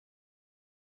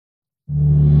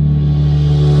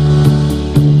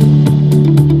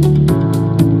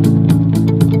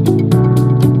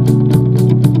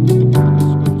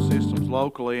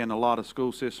Locally and a lot of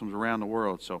school systems around the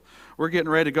world. So we're getting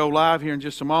ready to go live here in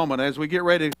just a moment. As we get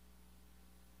ready to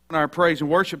our praise and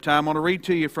worship time, I want to read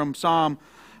to you from Psalm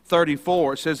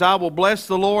 34. It says, I will bless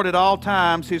the Lord at all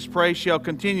times. His praise shall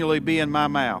continually be in my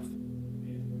mouth.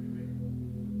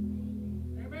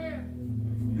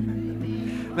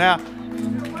 Amen. Now,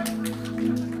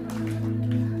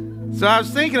 so I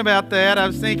was thinking about that. I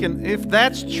was thinking, if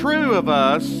that's true of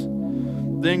us,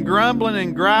 then grumbling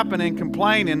and griping and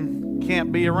complaining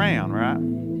can't be around, right?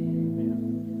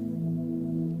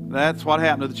 That's what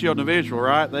happened to the children of Israel,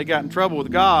 right? They got in trouble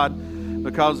with God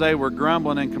because they were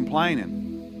grumbling and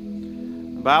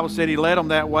complaining. The Bible said He led them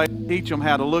that way to teach them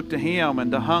how to look to Him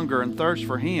and to hunger and thirst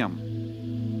for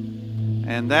Him.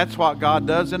 And that's what God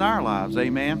does in our lives,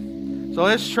 amen? So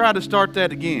let's try to start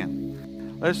that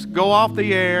again. Let's go off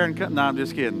the air and no, I'm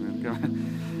just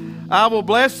kidding. I will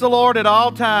bless the Lord at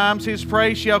all times. His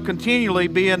praise shall continually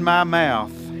be in my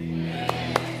mouth.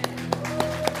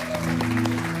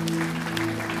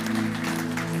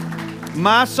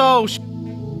 My soul shall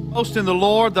boast in the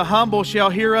Lord. The humble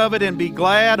shall hear of it and be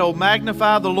glad. Oh,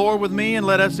 magnify the Lord with me, and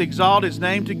let us exalt His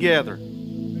name together.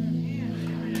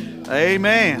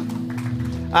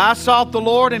 Amen. I sought the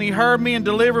Lord, and He heard me and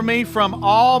delivered me from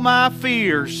all my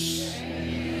fears.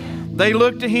 They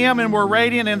looked to Him and were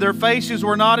radiant, and their faces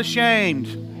were not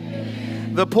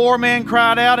ashamed. The poor man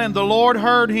cried out, and the Lord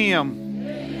heard him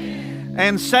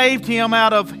and saved him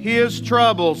out of his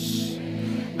troubles.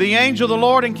 The angel of the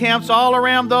Lord encamps all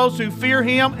around those who fear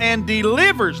Him and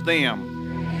delivers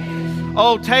them.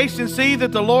 Oh, taste and see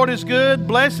that the Lord is good.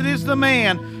 Blessed is the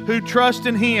man who trusts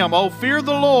in Him. Oh, fear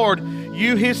the Lord,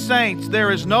 you His saints.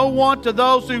 There is no want to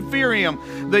those who fear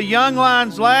Him. The young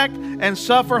lions lack and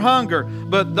suffer hunger,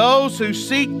 but those who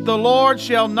seek the Lord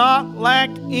shall not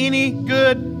lack any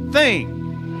good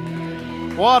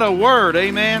thing. What a word,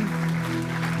 amen.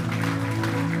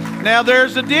 Now,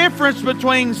 there's a difference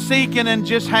between seeking and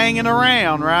just hanging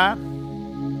around, right?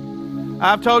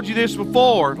 I've told you this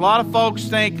before. A lot of folks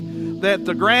think that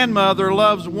the grandmother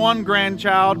loves one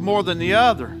grandchild more than the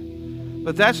other.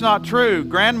 But that's not true.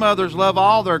 Grandmothers love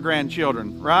all their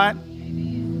grandchildren, right?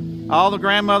 All the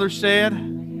grandmothers said,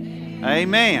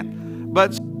 amen.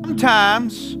 But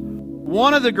sometimes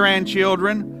one of the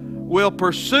grandchildren will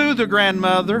pursue the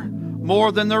grandmother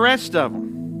more than the rest of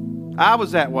them. I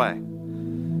was that way.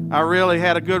 I really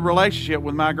had a good relationship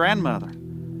with my grandmother.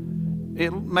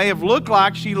 It may have looked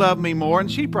like she loved me more,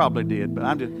 and she probably did,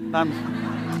 but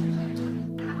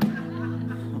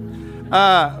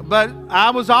but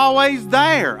I was always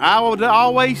there. I would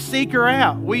always seek her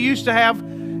out. We used to have,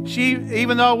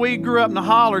 even though we grew up in the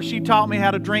holler, she taught me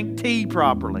how to drink tea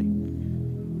properly.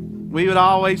 We would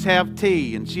always have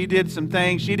tea, and she did some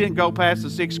things. She didn't go past the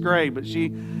 6th grade, but she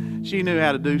knew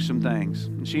how to do some things.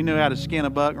 And she knew how to skin a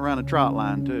buck and run a trot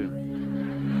line too.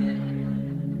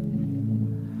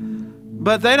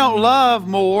 But they don't love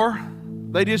more.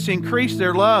 They just increase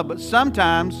their love. But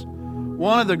sometimes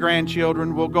one of the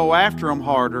grandchildren will go after them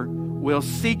harder. Will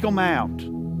seek them out.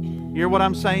 You hear what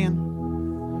I'm saying?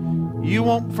 You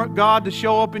want God to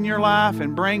show up in your life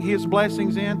and bring His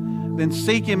blessings in? Then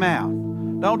seek Him out.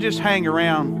 Don't just hang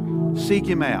around. Seek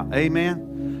Him out.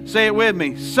 Amen? Say it with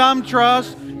me. Some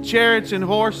trust chariots and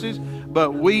horses,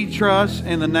 but we trust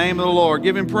in the name of the Lord.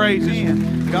 Give Him praise.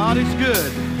 God is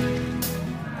good.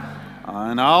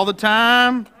 And all the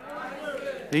time,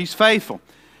 He's faithful.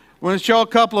 I'm going to show a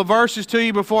couple of verses to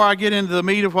you before I get into the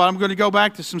meat of what I'm going to go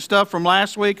back to some stuff from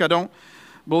last week. I don't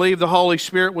believe the Holy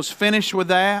Spirit was finished with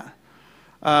that.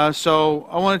 So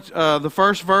I want the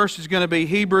first verse is going to be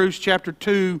Hebrews chapter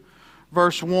 2,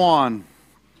 verse 1.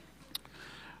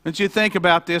 I want you to think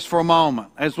about this for a moment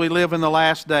as we live in the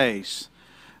last days.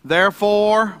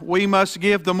 Therefore, we must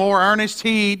give the more earnest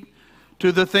heed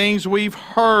to the things we've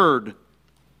heard.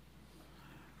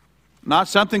 Not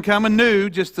something coming new,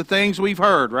 just the things we've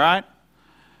heard, right?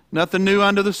 Nothing new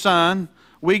under the sun.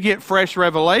 We get fresh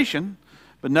revelation,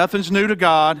 but nothing's new to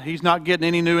God. He's not getting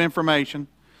any new information.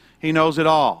 He knows it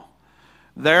all.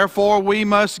 Therefore, we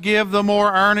must give the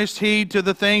more earnest heed to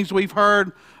the things we've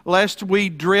heard, lest we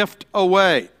drift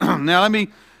away. Now, let me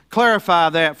clarify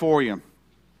that for you.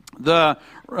 The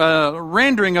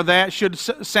rendering of that should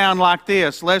sound like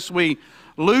this: lest we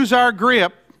lose our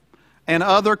grip and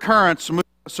other currents move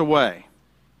us away.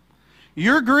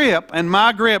 Your grip and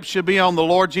my grip should be on the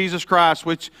Lord Jesus Christ,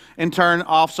 which in turn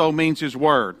also means His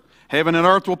Word. Heaven and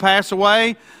earth will pass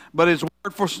away, but His Word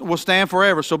will stand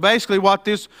forever. So basically what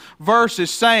this verse is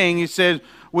saying, it says,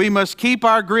 we must keep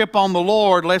our grip on the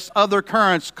Lord lest other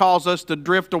currents cause us to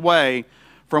drift away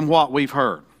from what we've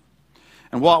heard.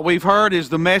 And what we've heard is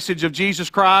the message of Jesus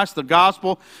Christ, the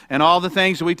gospel, and all the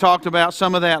things that we talked about,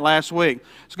 some of that last week.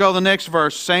 Let's go to the next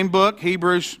verse. Same book,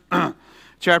 Hebrews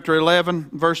chapter 11,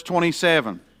 verse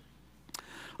 27.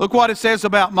 Look what it says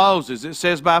about Moses. It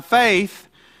says, by faith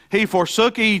he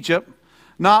forsook Egypt,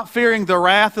 not fearing the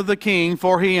wrath of the king,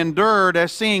 for he endured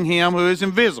as seeing him who is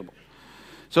invisible.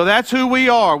 So that's who we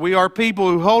are. We are people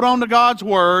who hold on to God's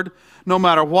word no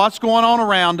matter what's going on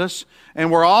around us. And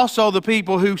we're also the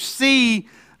people who see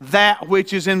that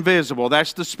which is invisible.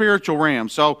 That's the spiritual realm.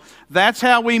 So that's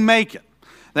how we make it.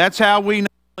 That's how we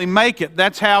not only make it,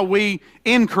 that's how we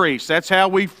increase. That's how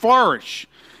we flourish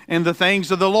in the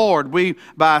things of the Lord.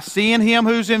 By seeing Him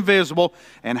who's invisible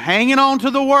and hanging on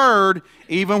to the Word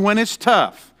even when it's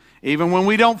tough, even when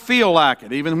we don't feel like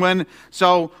it,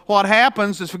 So what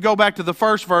happens is, if we go back to the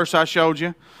first verse I showed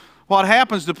you, what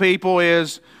happens to people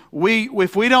is,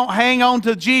 if we don't hang on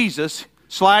to Jesus /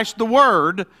 the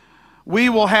Word, we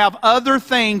will have other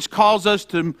things cause us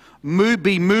to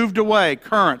be moved away,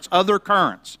 other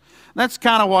currents. That's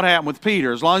kind of what happened with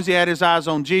Peter. As long as he had his eyes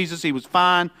on Jesus, he was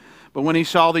fine. But when he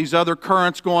saw these other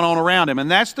currents going on around him,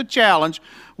 and that's the challenge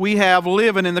we have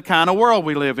living in the kind of world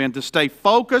we live in, to stay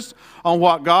focused on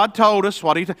what God told us.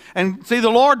 And see, the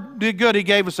Lord did good. He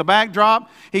gave us a backdrop.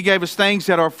 He gave us things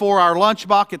that are for our lunch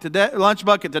bucket today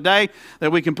that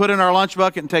we can put in our lunch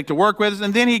bucket and take to work with us.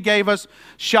 And then He gave us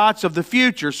shots of the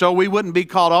future so we wouldn't be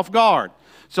caught off guard.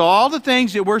 So all the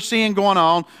things that we're seeing going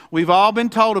on, we've all been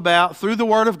told about through the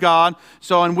Word of God.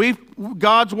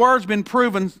 God's Word's been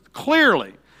proven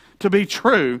clearly to be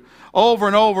true over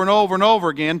and over and over and over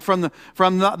again from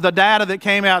the data that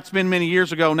came out. It's been many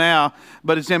years ago now,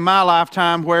 but it's in my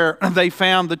lifetime, where they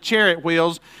found the chariot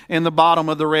wheels in the bottom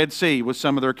of the Red Sea with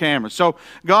some of their cameras. So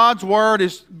God's Word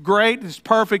is great, it's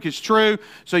perfect, it's true,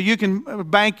 so you can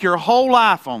bank your whole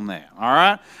life on that, all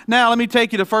right? Now let me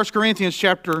take you to 2 Corinthians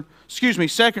chapter 1.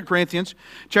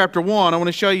 I want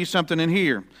to show you something in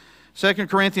here. 2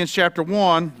 Corinthians chapter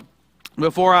 1,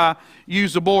 before I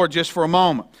use the board just for a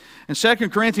moment. In 2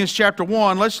 Corinthians chapter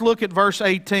 1, let's look at verse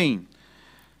 18.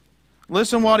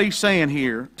 Listen what he's saying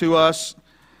here to us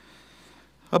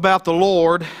about the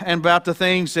Lord and about the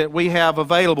things that we have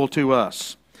available to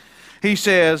us. He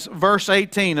says, verse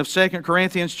 18 of 2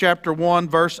 Corinthians chapter 1,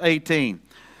 verse 18.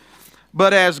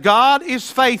 But as God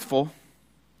is faithful,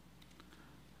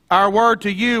 our word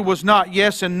to you was not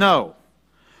yes and no.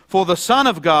 For the Son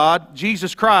of God,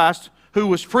 Jesus Christ, who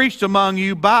was preached among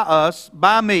you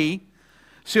by me,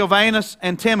 Silvanus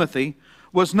and Timothy,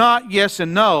 was not yes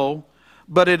and no,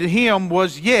 but in Him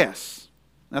was yes.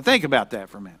 Now think about that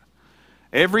for a minute.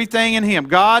 Everything in Him.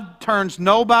 God turns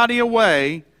nobody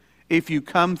away if you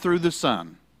come through the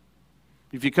Son.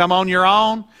 If you come on your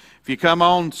own, if you come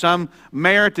on some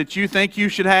merit that you think you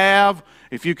should have,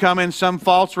 if you come in some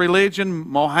false religion,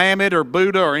 Mohammed or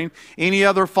Buddha or any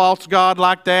other false god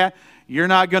like that, you're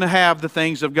not going to have the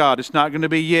things of God. It's not going to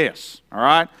be yes. All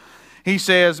right? He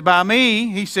says, by me,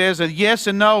 he says, a yes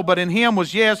and no, but in Him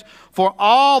was yes, for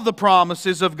all the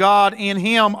promises of God in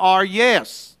Him are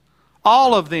yes.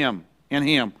 All of them in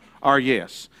Him are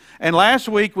yes. And last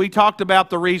week we talked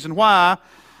about the reason why,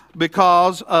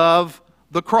 because of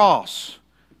the cross.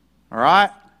 All right?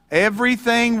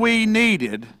 Everything we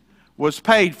needed was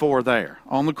paid for there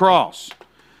on the cross.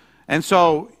 And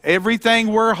so everything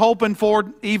we're hoping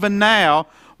for even now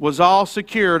was all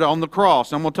secured on the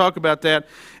cross. And we'll talk about that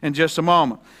in just a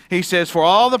moment. He says, for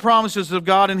all the promises of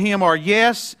God in Him are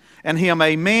yes, and Him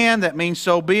amen. That means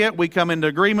so be it. We come into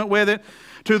agreement with it.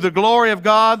 To the glory of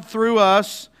God through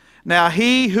us. Now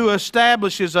He who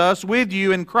establishes us with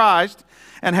you in Christ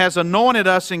and has anointed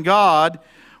us in God,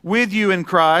 with you in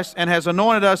Christ, and has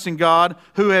anointed us in God,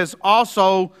 who has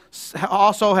also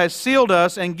has sealed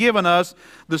us and given us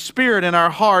the Spirit in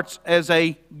our hearts as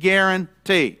a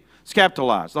guarantee. It's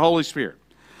capitalized, the Holy Spirit.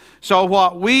 So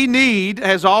what we need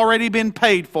has already been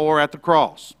paid for at the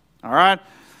cross. All right?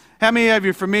 How many of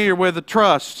you are familiar with a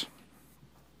trust?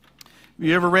 Have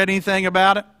you ever read anything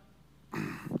about it?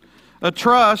 A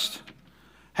trust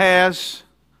has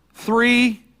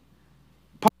 3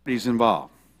 parties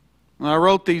involved. And I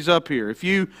wrote these up here. If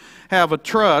you have a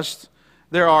trust,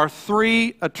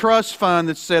 a trust fund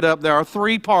that's set up, there are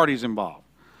 3 parties involved.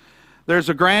 There's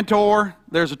a grantor,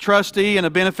 there's a trustee, and a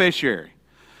beneficiary.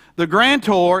 The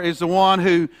grantor is the one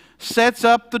who sets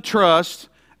up the trust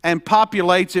and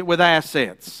populates it with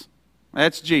assets.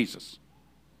 That's Jesus.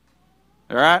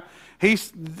 All right?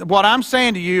 What I'm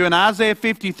saying to you in Isaiah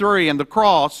 53 and the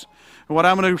cross, what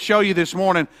I'm going to show you this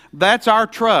morning, that's our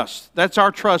trust. That's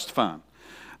our trust fund.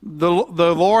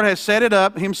 The Lord has set it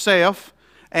up himself,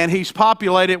 and he's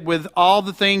populated with all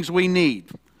the things we need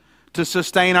to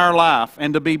sustain our life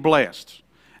and to be blessed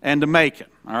and to make it.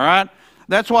 All right?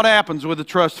 That's what happens with the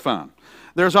trust fund.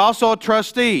 There's also a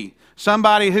trustee,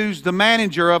 somebody who's the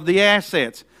manager of the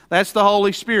assets. That's the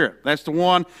Holy Spirit. That's the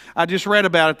one I just read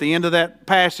about at the end of that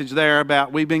passage there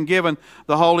about we've been given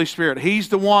the Holy Spirit. He's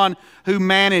the one who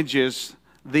manages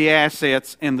the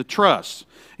assets and the trusts.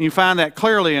 And you find that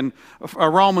clearly in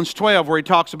Romans 12 where he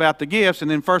talks about the gifts, and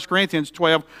then 1 Corinthians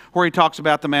 12 where he talks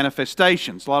about the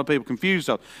manifestations. A lot of people confuse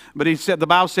those. But the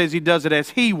Bible says he does it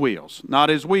as he wills, not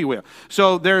as we will.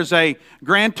 So there's a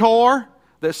grantor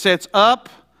that sets up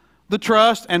the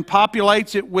trust and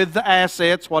populates it with the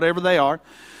assets, whatever they are.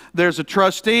 There's a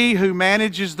trustee who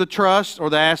manages the trust or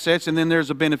the assets, and then there's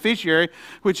a beneficiary,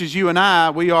 which is you and I.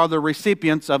 We are the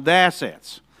recipients of the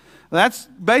assets. That's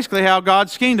basically how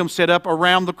God's kingdom's set up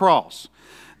around the cross.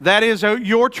 That is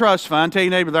your trust fund. Tell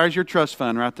your neighbor, there's your trust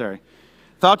fund right there.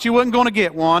 Thought you wasn't going to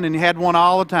get one, and you had one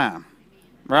all the time.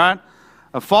 Right?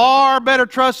 A far better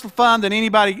trust fund than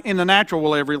anybody in the natural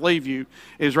will ever leave you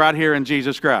is right here in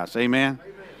Jesus Christ. Amen?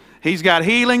 He's got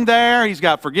healing there. He's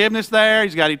got forgiveness there.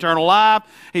 He's got eternal life.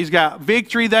 He's got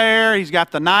victory there. He's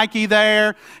got the Nike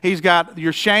there. He's got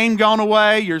your shame gone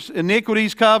away, your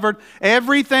iniquities covered.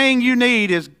 Everything you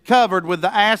need is covered with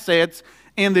the assets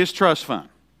in this trust fund.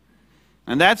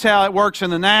 And that's how it works in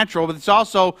the natural, but it's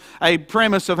also a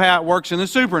premise of how it works in the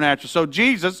supernatural. So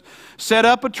Jesus set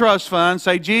up a trust fund.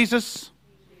 Say, Jesus,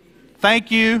 thank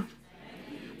you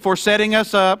for setting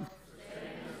us up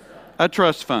a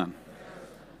trust fund.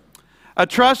 A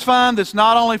trust fund that's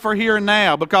not only for here and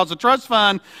now, because a trust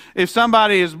fund, if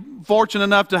somebody is fortunate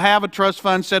enough to have a trust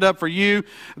fund set up for you,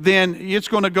 then it's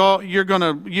going to go, you're going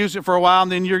to use it for a while,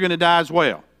 and then you're going to die as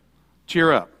well.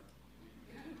 Cheer up.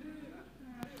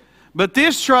 But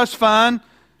this trust fund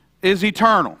is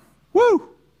eternal. Woo!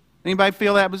 Anybody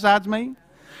feel that besides me?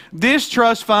 This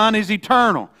trust fund is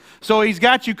eternal. So he's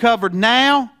got you covered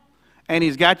now, and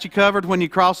he's got you covered when you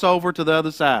cross over to the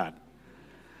other side.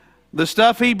 The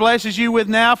stuff he blesses you with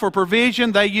now for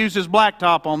provision, they use as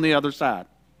blacktop on the other side.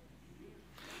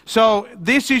 So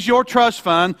this is your trust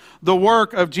fund, the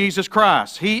work of Jesus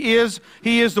Christ. He is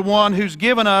the one who's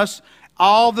given us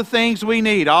all the things we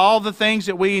need. All the things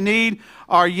that we need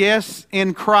are yes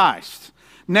in Christ.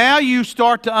 Now you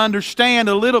start to understand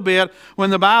a little bit when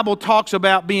the Bible talks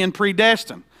about being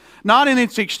predestined. Not in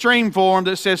its extreme form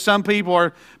that says some people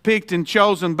are picked and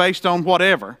chosen based on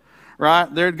whatever. Right?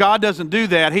 God doesn't do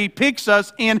that. He picks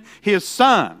us in His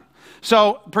Son.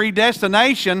 So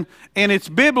predestination in its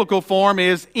biblical form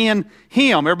is in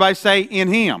Him. Everybody say in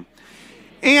Him.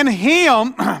 In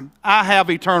Him I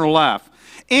have eternal life.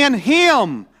 In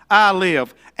Him I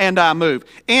live and I move.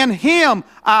 In Him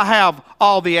I have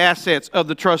all the assets of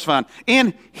the trust fund.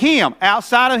 In Him.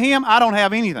 Outside of Him I don't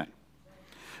have anything.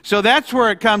 So that's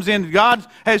where it comes in. God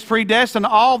has predestined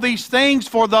all these things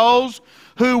for those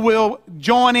who will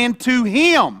join into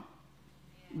Him.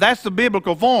 That's the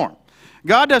biblical form.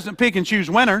 God doesn't pick and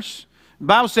choose winners. The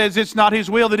Bible says it's not His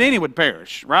will that any would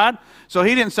perish, right? So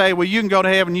He didn't say, well, you can go to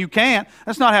heaven, you can't.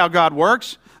 That's not how God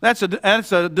works. That's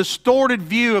a distorted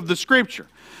view of the Scripture.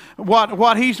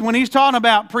 When He's talking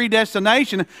about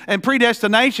predestination, and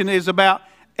predestination is about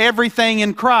everything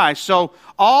in Christ. So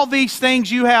all these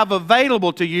things you have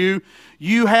available to you,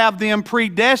 you have them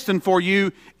predestined for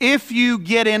you if you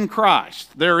get in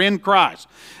Christ. They're in Christ.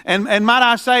 And might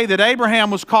I say that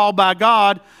Abraham was called by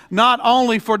God not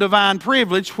only for divine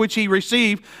privilege, which he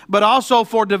received, but also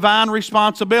for divine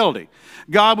responsibility.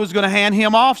 God was going to hand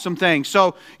him off some things.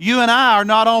 So you and I are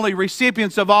not only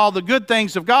recipients of all the good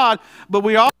things of God, but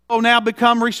we also now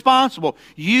become responsible.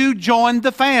 You joined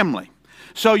the family.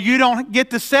 So you don't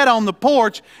get to sit on the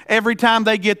porch every time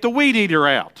they get the weed eater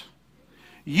out.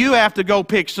 You have to go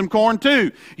pick some corn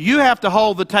too. You have to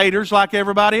hold the taters like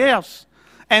everybody else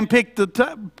and pick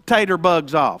the tater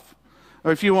bugs off.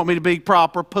 Or if you want me to be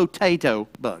proper, potato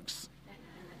bugs.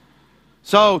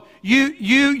 So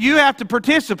you have to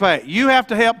participate. You have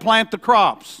to help plant the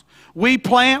crops. We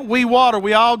plant, we water,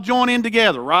 we all join in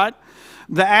together, right?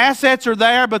 The assets are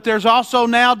there, but there's also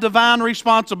now divine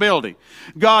responsibility.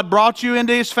 God brought you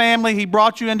into His family. He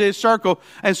brought you into His circle.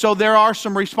 And so there are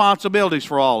some responsibilities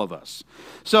for all of us.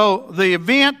 So the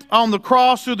event on the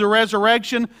cross through the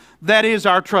resurrection, that is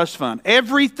our trust fund.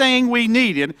 Everything we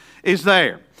needed is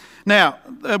there. Now,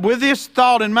 with this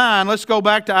thought in mind, let's go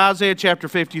back to Isaiah chapter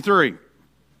 53.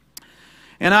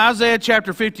 In Isaiah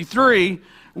chapter 53,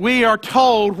 we are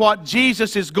told what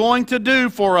Jesus is going to do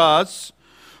for us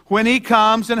when He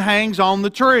comes and hangs on the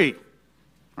tree.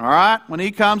 All right? When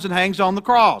He comes and hangs on the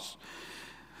cross.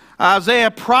 Isaiah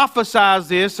prophesies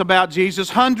this about Jesus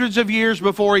hundreds of years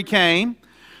before he came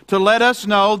to let us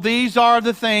know these are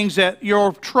the things that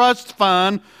your trust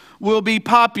fund will be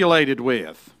populated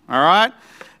with. All right?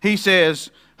 He says,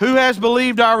 who has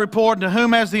believed our report, and to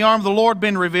whom has the arm of the Lord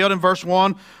been revealed? In verse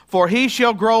 1, for he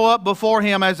shall grow up before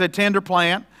him as a tender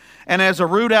plant, and as a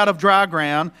root out of dry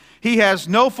ground. He has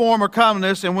no form or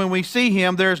comeliness, and when we see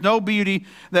him, there is no beauty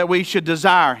that we should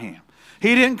desire him.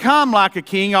 He didn't come like a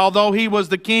king, although he was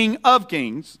the King of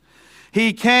kings.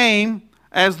 He came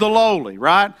as the lowly,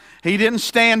 right? He didn't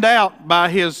stand out by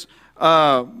his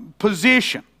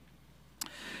position.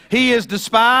 He is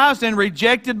despised and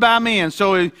rejected by men.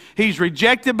 So he's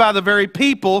rejected by the very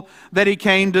people that he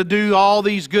came to do all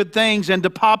these good things and to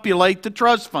populate the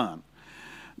trust fund.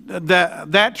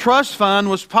 That trust fund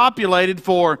was populated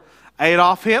for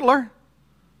Adolf Hitler,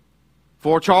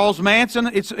 for Charles Manson.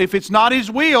 If it's not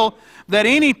his will that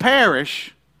any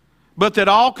perish, but that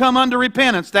all come unto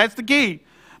repentance, that's the key.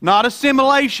 Not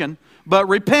assimilation, but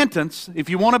repentance. If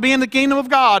you want to be in the kingdom of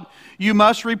God, you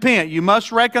must repent. You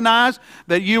must recognize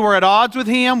that you were at odds with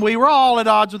him. We were all at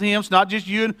odds with him. It's not just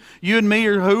you and me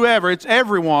or whoever. It's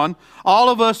everyone. All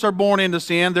of us are born into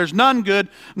sin. There's none good,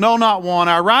 no, not one.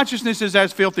 Our righteousness is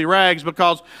as filthy rags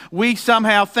because we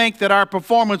somehow think that our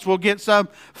performance will get some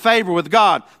favor with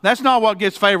God. That's not what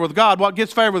gets favor with God. What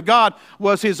gets favor with God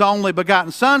was his only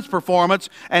begotten Son's performance,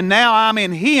 and now I'm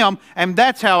in him, and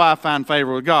that's how I find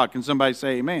favor with God. Can somebody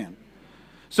say amen?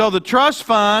 So the trust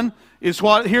fund is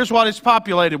here's what it's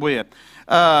populated with.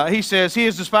 He says, he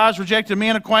is despised, rejected,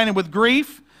 men acquainted with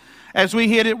grief. As we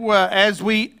hid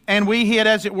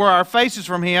as it were our faces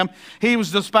from him. He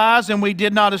was despised, and we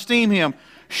did not esteem him.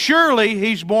 Surely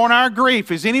he's borne our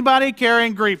grief. Is anybody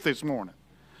carrying grief this morning?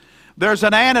 There's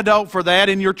an antidote for that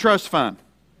in your trust fund.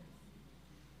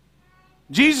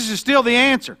 Jesus is still the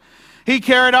answer. He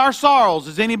carried our sorrows.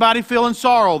 Is anybody feeling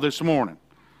sorrow this morning?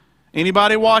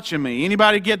 Anybody watching me?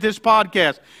 Anybody get this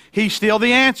podcast? He's still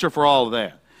the answer for all of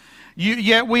that.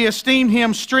 Yet we esteemed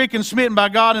him stricken, smitten by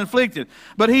God, and afflicted.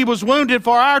 But he was wounded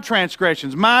for our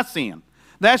transgressions, my sin.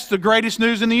 That's the greatest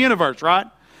news in the universe, right?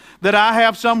 That I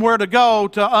have somewhere to go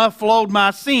to offload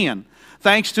my sin,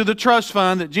 thanks to the trust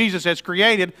fund that Jesus has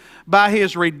created by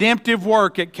his redemptive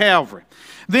work at Calvary.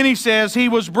 Then he says he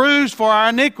was bruised for our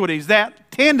iniquities,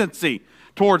 that tendency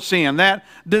towards sin, that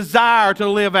desire to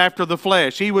live after the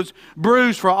flesh. He was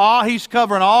bruised for all, he's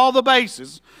covering all the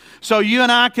bases so you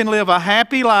and I can live a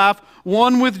happy life,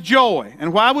 one with joy.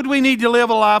 And why would we need to live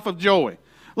a life of joy?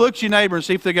 Look at your neighbor and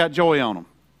see if they got joy on them.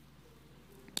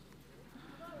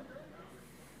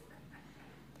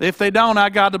 If they don't, I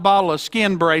got a bottle of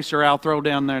skin bracer I'll throw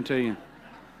down there to you.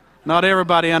 Not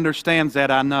everybody understands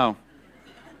that, I know.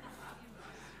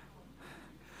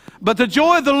 But the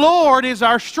joy of the Lord is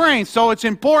our strength, so it's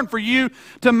important for you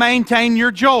to maintain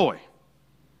your joy.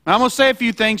 I'm going to say a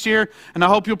few things here, and I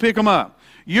hope you'll pick them up.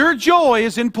 Your joy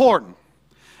is important.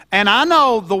 And I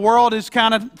know the world is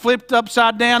kind of flipped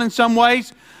upside down in some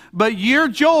ways, but your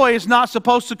joy is not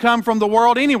supposed to come from the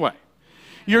world anyway.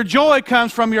 Your joy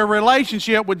comes from your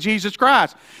relationship with Jesus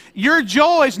Christ. Your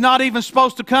joy is not even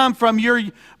supposed to come from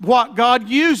what God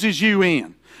uses you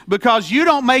in, because you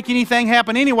don't make anything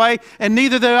happen anyway, and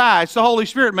neither do I. It's the Holy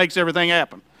Spirit makes everything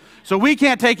happen. So we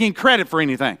can't take any credit for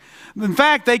anything. In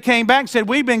fact, they came back and said,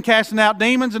 we've been casting out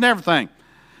demons and everything.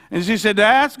 And she said,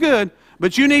 that's good,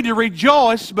 but you need to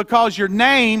rejoice because your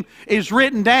name is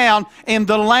written down in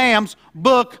the Lamb's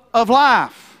book of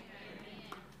life.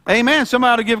 Amen.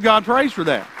 Somebody ought to give God praise for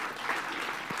that.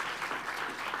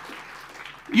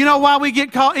 You know why we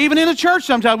get caught, even in the church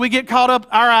sometimes, we get caught up,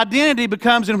 our identity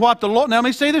becomes in what the Lord, now let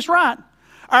me say this right.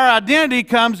 Our identity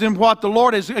comes in what the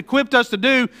Lord has equipped us to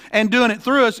do and doing it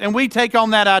through us, and we take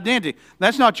on that identity.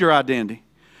 That's not your identity.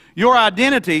 Your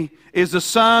identity is a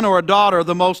son or a daughter of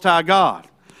the Most High God.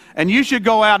 And you should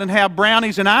go out and have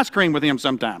brownies and ice cream with him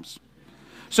sometimes,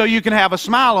 so you can have a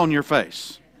smile on your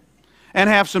face and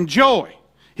have some joy.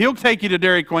 He'll take you to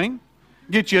Dairy Queen,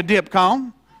 get you a dip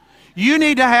cone. You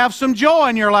need to have some joy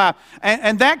in your life.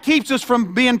 And that keeps us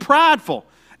from being prideful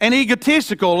and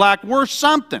egotistical, like we're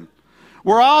something.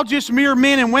 We're all just mere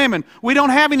men and women. We don't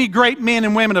have any great men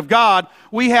and women of God.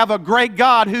 We have a great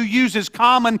God who uses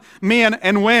common men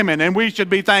and women, and we should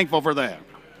be thankful for that.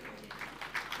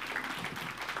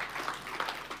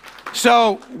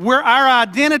 So our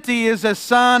identity is a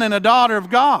son and a daughter of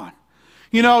God.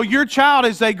 You know, your child,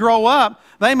 as they grow up,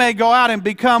 they may go out and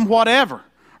become whatever,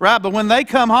 right? But when they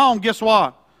come home, guess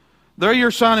what? They're your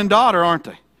son and daughter, aren't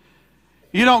they?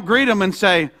 You don't greet them and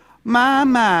say,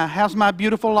 my, how's my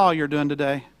beautiful lawyer doing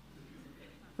today?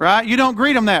 Right? You don't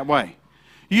greet them that way.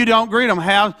 You don't greet them.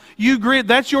 How you greet,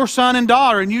 that's your son and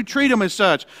daughter, and you treat them as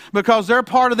such because they're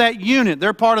part of that unit.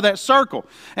 They're part of that circle,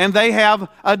 and they have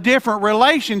a different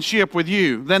relationship with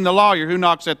you than the lawyer who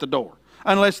knocks at the door,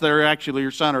 unless they're actually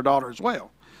your son or daughter as well.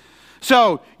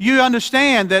 So you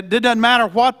understand that it doesn't matter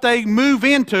what they move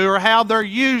into or how they're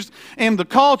used in the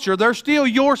culture, they're still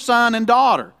your son and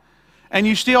daughter. And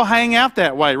you still hang out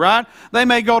that way, right? They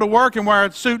may go to work and wear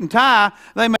a suit and tie.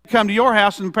 They may come to your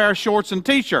house in a pair of shorts and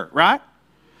t-shirt, right?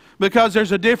 Because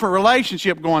there's a different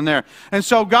relationship going there. And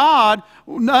so God,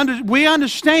 we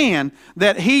understand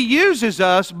that He uses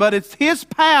us, but it's His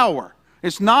power.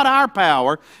 It's not our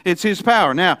power, it's His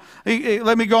power. Now,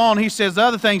 let me go on. He says the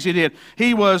other things He did.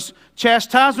 He was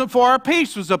chastisement for our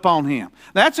peace was upon Him.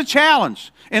 That's a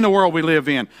challenge in the world we live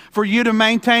in, for you to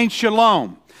maintain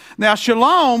shalom. Now,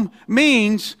 shalom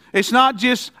means, it's not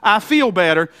just I feel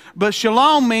better, but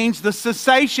shalom means the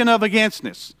cessation of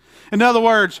againstness. In other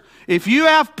words, if you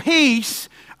have peace,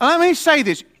 let me say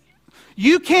this,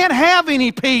 you can't have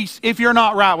any peace if you're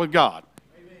not right with God.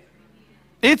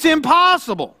 It's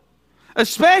impossible,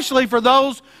 especially for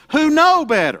those who know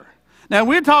better. Now,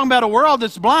 we're talking about a world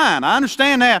that's blind. I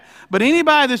understand that. But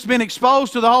anybody that's been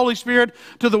exposed to the Holy Spirit,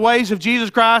 to the ways of Jesus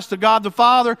Christ, to God the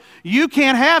Father, you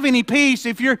can't have any peace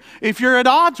if you're at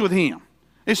odds with Him.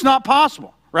 It's not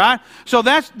possible, right? So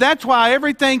that's why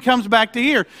everything comes back to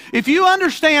here. If you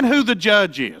understand who the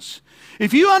judge is,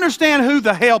 if you understand who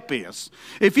the help is,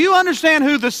 if you understand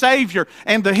who the Savior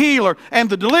and the healer and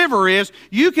the deliverer is,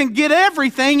 you can get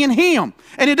everything in Him.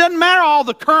 And it doesn't matter all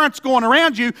the currents going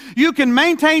around you. You can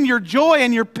maintain your joy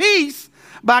and your peace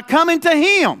by coming to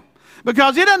Him.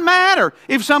 Because it doesn't matter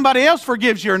if somebody else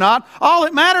forgives you or not. All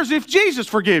it matters is if Jesus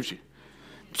forgives you.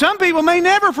 Some people may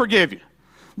never forgive you.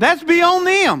 That's beyond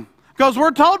them, because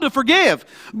we're told to forgive.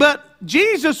 But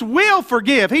Jesus will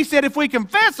forgive. He said if we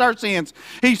confess our sins,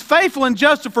 He's faithful and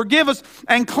just to forgive us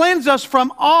and cleanse us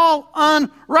from all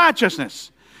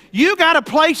unrighteousness. You got a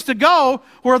place to go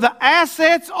where the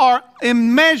assets are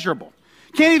immeasurable.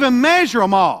 Can't even measure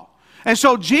them all. And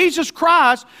so Jesus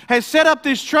Christ has set up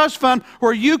this trust fund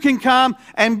where you can come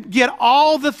and get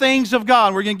all the things of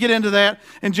God. We're going to get into that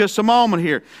in just a moment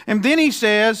here. And then He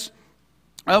says,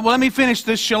 well, let me finish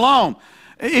this shalom.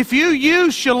 If you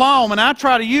use shalom, and I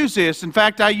try to use this, in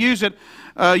fact, I use it,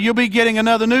 you'll be getting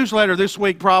another newsletter this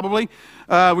week probably.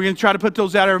 We're going to try to put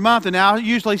those out every month, and I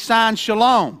usually sign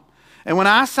shalom. And when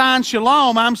I sign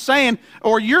shalom, I'm saying,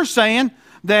 or you're saying,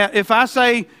 that if I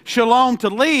say shalom to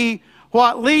Lee,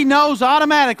 what Lee knows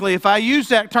automatically, if I use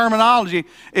that terminology,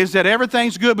 is that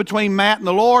everything's good between Matt and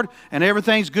the Lord, and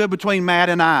everything's good between Matt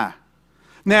and I.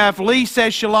 Now, if Lee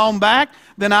says shalom back,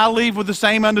 then I leave with the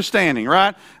same understanding,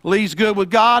 right? Lee's good with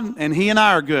God, and he and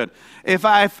I are good.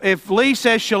 If Lee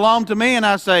says shalom to me, and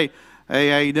I say, hey,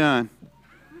 how you doing?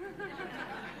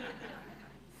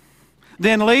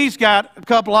 Then Lee's got a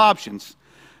couple options.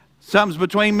 Something's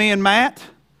between me and Matt.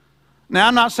 Now,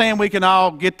 I'm not saying we can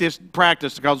all get this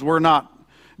practice because we're not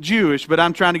Jewish, but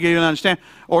I'm trying to get you to understand.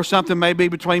 Or something may be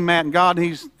between Matt and God,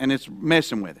 and it's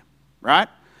messing with him, right?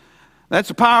 That's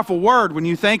a powerful word when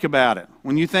you think about it.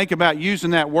 When you think about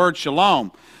using that word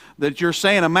shalom, that you're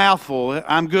saying a mouthful.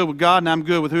 I'm good with God and I'm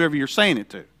good with whoever you're saying it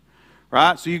to.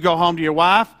 Right? So you go home to your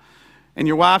wife, and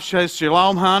your wife says,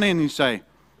 shalom, honey, and you say,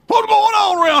 what's going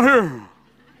on around here?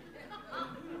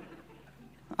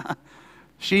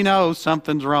 She knows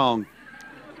something's wrong.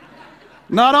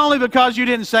 Not only because you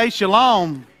didn't say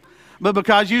shalom, but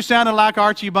because you sounded like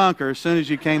Archie Bunker as soon as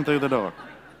you came through the door.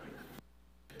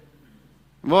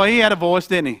 Well, he had a voice,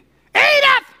 didn't he?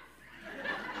 Edith!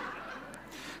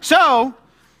 So,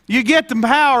 you get the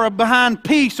power of behind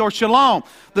peace or shalom,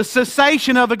 the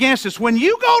cessation of against us. When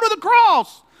you go to the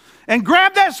cross and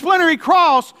grab that splintery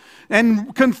cross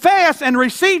and confess and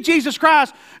receive Jesus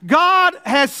Christ, God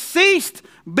has ceased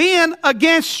being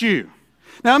against you.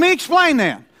 Now, let me explain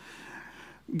that.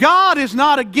 God is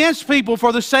not against people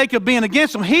for the sake of being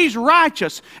against them. He's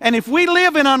righteous. And if we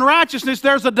live in unrighteousness,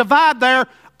 there's a divide there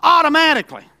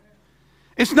automatically.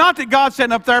 It's not that God's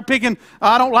sitting up there picking,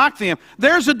 I don't like them.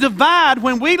 There's a divide.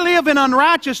 When we live in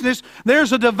unrighteousness,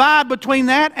 there's a divide between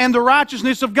that and the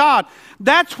righteousness of God.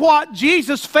 That's what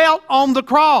Jesus felt on the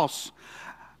cross.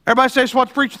 Everybody says what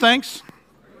the preacher thinks.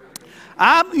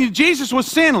 Jesus was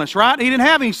sinless, right? He didn't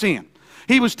have any sin.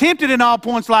 He was tempted in all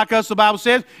points like us, the Bible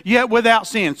says, yet without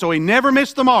sin. So He never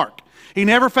missed the mark. He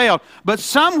never failed. But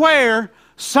somewhere,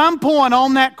 some point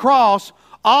on that cross,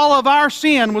 all of our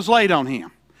sin was laid on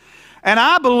Him. And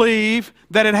I believe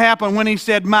that it happened when He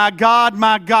said, my God,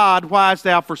 why hast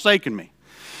thou forsaken me?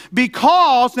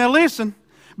 Because, now listen,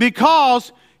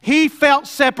 because He felt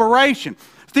separation.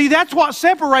 See, that's what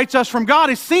separates us from God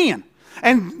is sin.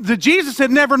 And Jesus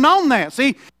had never known that.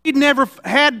 See, he'd never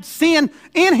had sin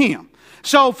in him.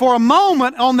 So for a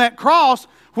moment on that cross,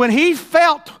 when he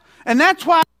felt, and that's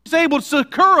why he's able to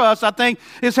succor us, I think,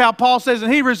 is how Paul says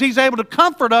in Hebrews, he's able to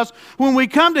comfort us when we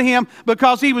come to him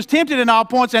because he was tempted in all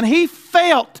points, and he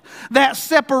felt that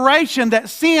separation that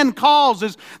sin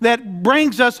causes that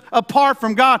brings us apart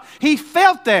from God. He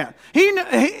felt that. He,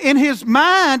 in his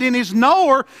mind, in his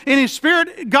knower, in his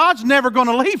spirit, God's never going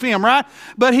to leave him, right?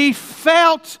 But he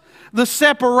felt the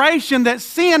separation that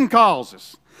sin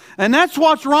causes. And that's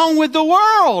what's wrong with the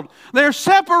world. They're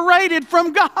separated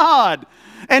from God.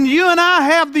 And you and I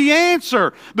have the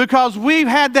answer because we've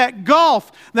had that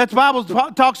gulf that the Bible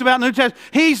talks about in the New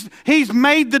Testament. He's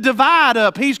made the divide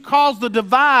up. He's caused the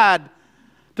divide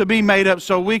to be made up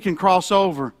so we can cross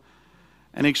over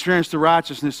and experience the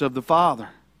righteousness of the Father.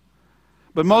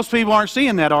 But most people aren't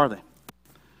seeing that, are they?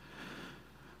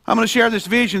 I'm going to share this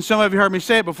vision. Some of you heard me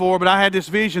say it before, but I had this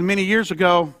vision many years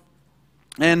ago.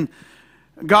 And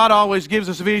God always gives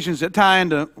us visions that tie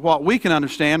into what we can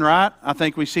understand, right? I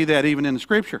think we see that even in the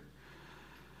Scripture.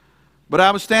 But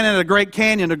I was standing at a great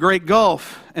canyon, a great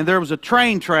gulf, and there was a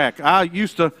train track.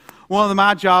 One of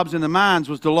my jobs in the mines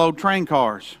was to load train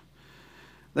cars.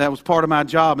 That was part of my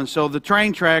job. And so the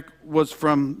train track was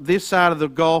from this side of the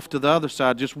gulf to the other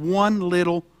side, just one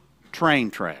little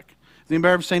train track. Has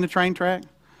anybody ever seen a train track?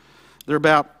 They're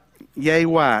about yay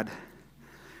wide.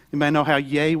 Anybody know how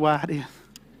yay wide is?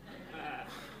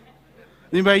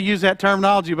 Anybody use that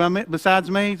terminology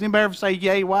besides me? Does anybody ever say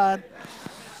yay wide?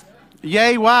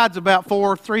 Yay wide's about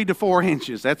 3 to 4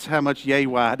 inches. That's how much yay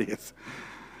wide is.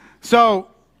 So,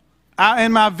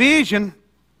 in my vision,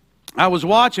 I was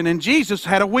watching, and Jesus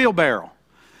had a wheelbarrow.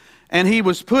 And he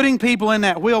was putting people in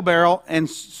that wheelbarrow and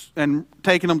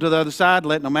taking them to the other side,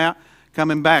 letting them out,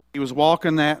 coming back. He was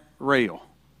walking that rail.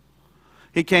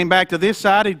 He came back to this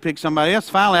side. He'd pick somebody else.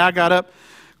 Finally, I got up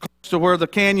close to where the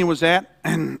canyon was at,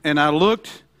 and I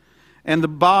looked, and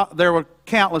there were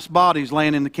countless bodies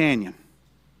laying in the canyon,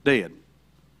 dead.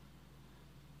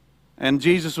 And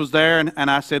Jesus was there,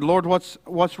 and I said, Lord,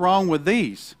 what's wrong with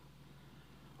these?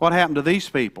 What happened to these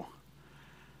people?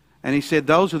 And he said,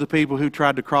 those are the people who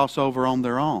tried to cross over on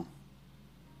their own.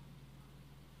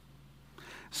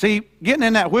 See, getting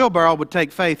in that wheelbarrow would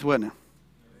take faith, wouldn't it?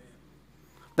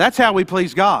 That's how we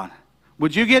please God.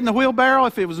 Would you get in the wheelbarrow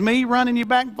if it was me running you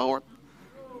back and forth?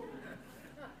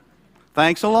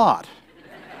 Thanks a lot.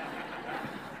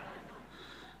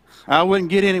 I wouldn't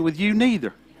get in it with you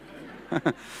neither.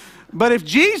 But if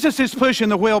Jesus is pushing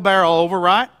the wheelbarrow over,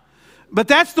 right? But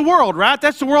that's the world, right?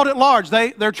 That's the world at large.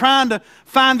 They're trying to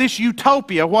find this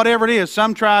utopia, whatever it is.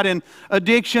 Some tried in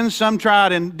addiction. Some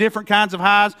tried in different kinds of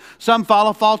highs. Some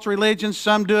follow false religions.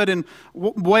 Some do it in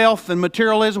wealth and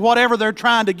materialism. Whatever they're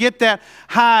trying to get that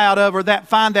high out of or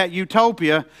find that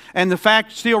utopia. And the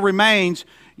fact still remains,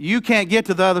 you can't get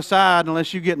to the other side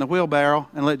unless you get in the wheelbarrow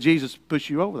and let Jesus push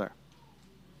you over there.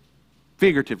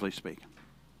 Figuratively speaking.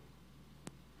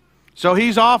 So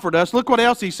he's offered us. Look what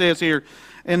else he says here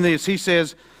in this. He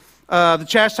says, the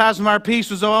chastisement of our peace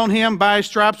was on him. By his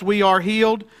stripes we are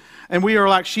healed. And we are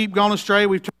like sheep gone astray.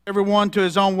 We've turned everyone to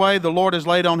his own way. The Lord has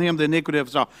laid on him the iniquity of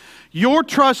us all. Your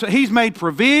trust, he's made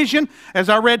provision. As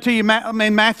I read to you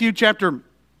in Matthew chapter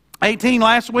 18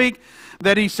 last week,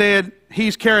 that he said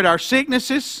he's carried our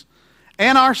sicknesses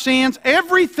and our sins.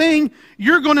 Everything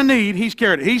you're going to need, he's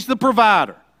carried it. He's the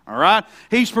provider. All right?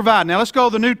 He's provided. Now let's go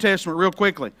to the New Testament real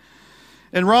quickly.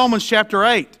 In Romans chapter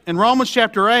 8. In Romans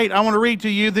chapter 8, I want to read to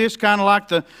you this kind of like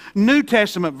the New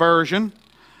Testament version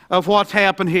of what's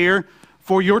happened here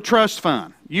for your trust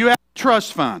fund. You have a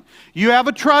trust fund. You have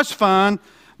a trust fund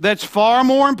that's far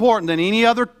more important than any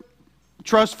other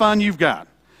trust fund you've got.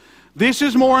 This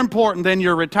is more important than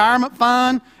your retirement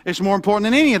fund. It's more important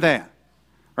than any of that.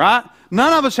 Right?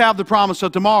 None of us have the promise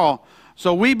of tomorrow.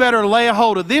 So we better lay a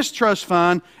hold of this trust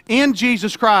fund in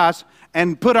Jesus Christ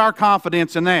and put our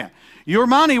confidence in that. Your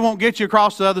money won't get you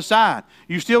across the other side.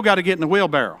 You still got to get in the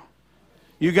wheelbarrow.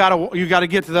 You got to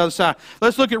get to the other side.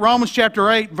 Let's look at Romans chapter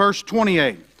 8, verse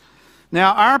 28.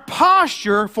 Now, our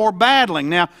posture for battling.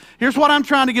 Now, here's what I'm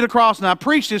trying to get across. And I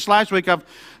preached this last week. I've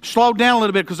slowed down a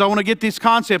little bit because I want to get this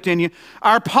concept in you.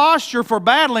 Our posture for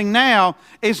battling now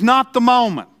is not the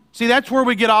moment. See, that's where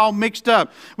we get all mixed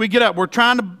up. We're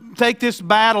trying to take this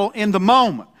battle in the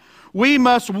moment. We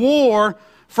must war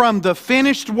from the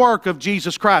finished work of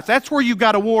Jesus Christ. That's where you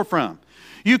got to war from.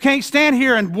 You can't stand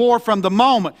here and war from the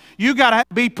moment. You got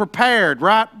to be prepared,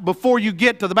 right, before you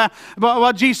get to the battle. But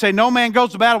what Jesus said, no man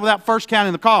goes to battle without first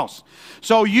counting the cost.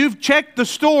 So you've checked the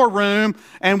storeroom,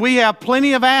 and we have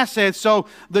plenty of assets. So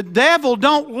the devil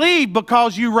don't leave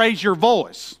because you raise your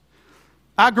voice.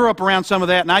 I grew up around some of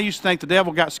that, and I used to think the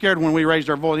devil got scared when we raised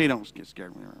our voice. He don't get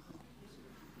scared when we raise our voice.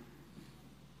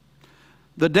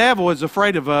 The devil is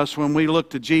afraid of us when we look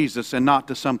to Jesus and not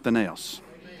to something else.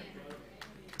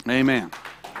 Amen.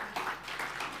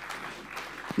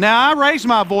 Now, I raise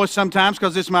my voice sometimes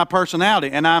because it's my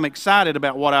personality, and I'm excited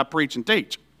about what I preach and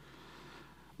teach.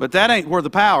 But that ain't where the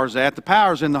power's at. The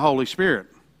power's in the Holy Spirit.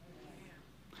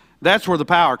 That's where the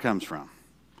power comes from.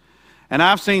 And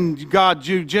I've seen God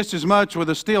do just as much with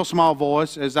a still small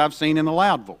voice as I've seen in a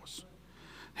loud voice.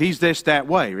 He's just that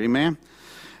way, amen?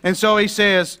 And so he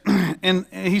says, in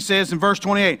verse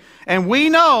 28, and we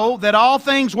know that all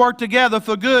things work together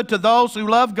for good to those who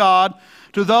love God,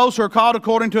 to those who are called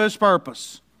according to His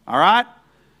purpose. All right?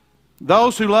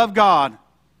 Those who love God.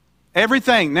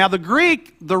 Everything. Now the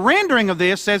Greek, the rendering of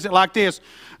this says it like this.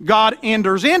 God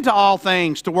enters into all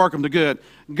things to work them to good.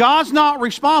 God's not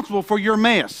responsible for your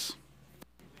mess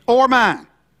or mine.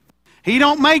 He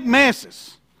don't make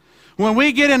messes. When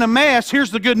we get in a mess,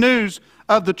 here's the good news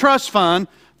of the trust fund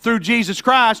through Jesus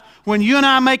Christ. When you and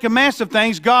I make a mess of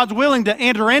things, God's willing to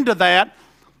enter into that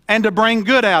and to bring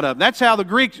good out of it. That's how the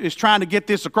Greek is trying to get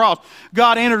this across.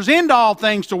 God enters into all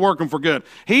things to work them for good.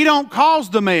 He don't cause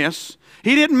the mess.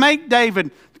 He didn't make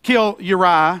David kill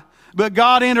Uriah, but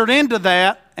God entered into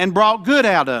that and brought good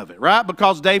out of it, right?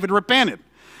 Because David repented.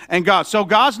 So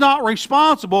God's not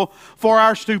responsible for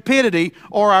our stupidity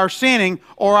or our sinning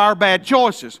or our bad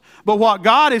choices. But what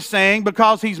God is saying,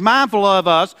 because He's mindful of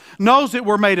us, knows that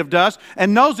we're made of dust,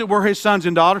 and knows that we're His sons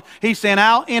and daughters, He's saying,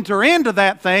 I'll enter into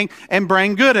that thing and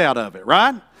bring good out of it,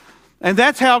 right? And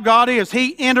that's how God is.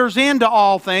 He enters into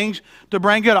all things to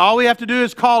bring good. All we have to do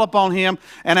is call upon Him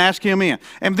and ask Him in.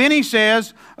 And then He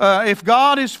says, if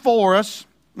God is for us,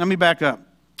 let me back up.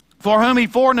 For whom He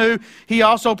foreknew, He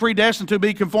also predestined to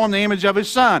be conformed to the image of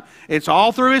His Son. It's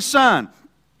all through His Son,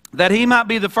 that He might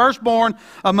be the firstborn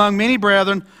among many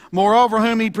brethren. Moreover,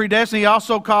 whom He predestined, He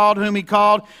also called. Whom He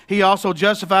called, He also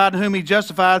justified. Whom He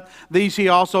justified, these He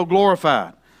also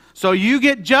glorified. So you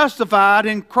get justified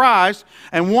in Christ,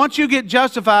 and once you get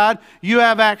justified, you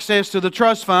have access to the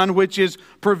trust fund, which is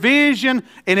provision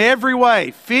in every way,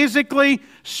 physically,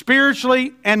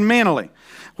 spiritually, and mentally.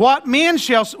 What then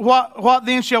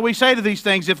shall we say to these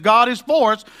things? If God is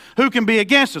for us, who can be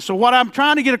against us? So what I'm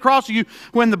trying to get across to you,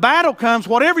 when the battle comes,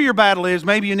 whatever your battle is,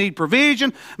 maybe you need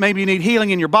provision, maybe you need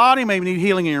healing in your body, maybe you need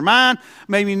healing in your mind,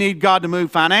 maybe you need God to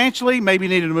move financially, maybe you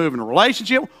need to move in a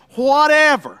relationship,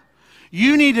 whatever.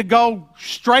 You need to go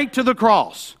straight to the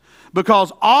cross,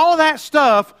 because all of that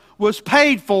stuff was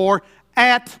paid for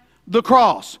at the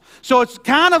cross. So it's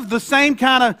kind of the same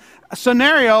kind of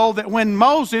scenario that when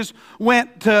Moses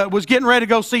was getting ready to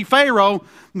go see Pharaoh,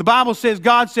 the Bible says,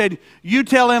 God said, you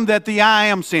tell him that the I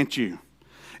am sent you.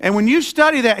 And when you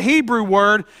study that Hebrew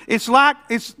word, it's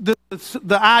the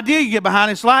idea you get behind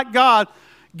it, it's like God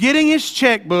getting His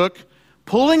checkbook,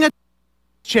 pulling a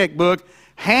checkbook,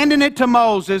 handing it to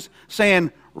Moses,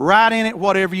 saying, write in it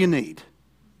whatever you need.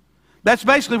 That's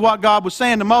basically what God was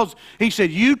saying to Moses. He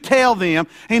said, you tell them,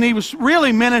 and He was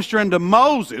really ministering to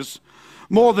Moses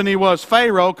more than He was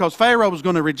Pharaoh, because Pharaoh was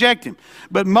going to reject him.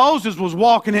 But Moses was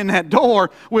walking in that door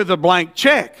with a blank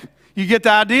check. You get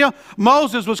the idea?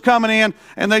 Moses was coming in,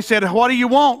 and they said, what do you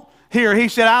want here? He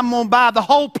said, I'm going to buy the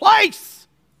whole place.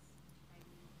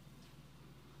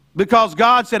 Because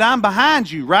God said, I'm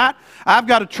behind you, right? I've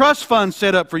got a trust fund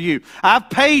set up for you. I've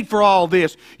paid for all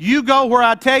this. You go where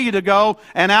I tell you to go,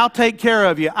 and I'll take care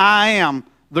of you. I am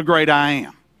the great I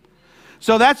am.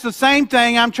 So that's the same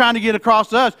thing I'm trying to get across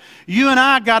to us. You and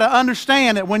I got to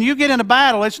understand that when you get in a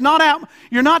battle,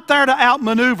 you're not there to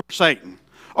outmaneuver Satan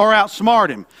or outsmart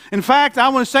him. In fact, I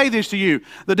want to say this to you.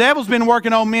 The devil's been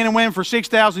working on men and women for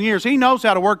 6,000 years. He knows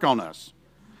how to work on us.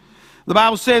 The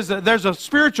Bible says that there's a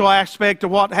spiritual aspect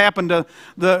of what happened to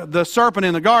the serpent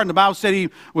in the garden. The Bible said he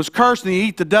was cursed and he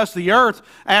ate the dust of the earth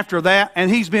after that, and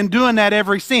he's been doing that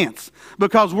ever since,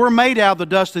 because we're made out of the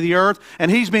dust of the earth,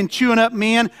 and he's been chewing up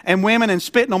men and women and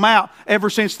spitting them out ever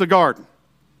since the garden.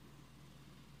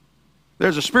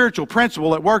 There's a spiritual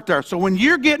principle at work there. So when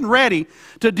you're getting ready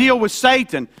to deal with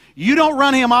Satan, you don't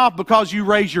run him off because you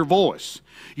raise your voice.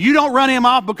 You don't run him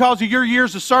off because of your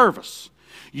years of service.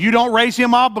 You don't raise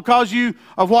him off because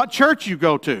of what church you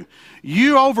go to.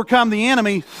 You overcome the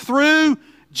enemy through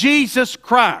Jesus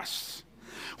Christ.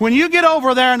 When you get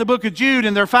over there in the book of Jude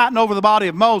and they're fighting over the body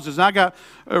of Moses, and I got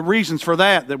reasons for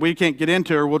that we can't get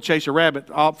into, or we'll chase a rabbit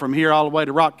from here all the way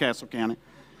to Rockcastle County.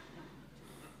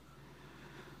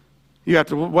 You have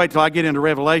to wait till I get into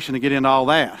Revelation to get into all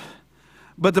that.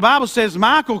 But the Bible says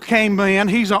Michael came in.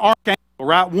 He's an archangel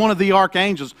right? One of the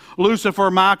archangels, Lucifer,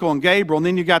 Michael, and Gabriel. And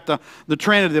then you got the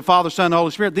Trinity, the Father, Son, and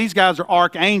Holy Spirit. These guys are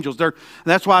archangels.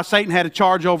 That's why Satan had a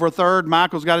charge over a third.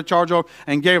 Michael's got a charge over,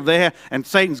 and Gabriel. And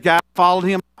Satan's guy followed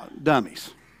him.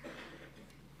 Dummies.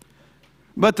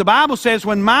 But the Bible says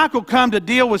when Michael come to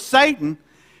deal with Satan,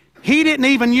 he didn't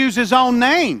even use his own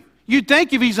name. You'd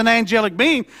think if he's an angelic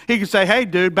being, he could say, hey,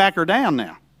 dude, back her down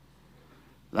now.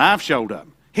 I've showed up.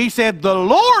 He said, the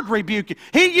Lord rebuke you.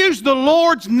 He used the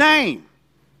Lord's name.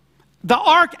 The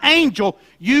archangel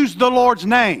used the Lord's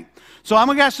name. So I'm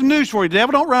going to got some news for you. The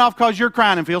devil don't run off because you're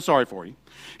crying and feel sorry for you.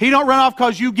 He don't run off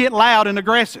because you get loud and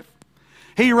aggressive.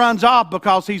 He runs off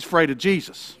because he's afraid of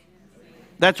Jesus.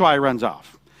 That's why he runs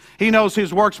off. He knows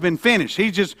his work's been finished.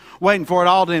 He's just waiting for it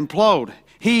all to implode.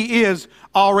 He is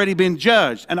already been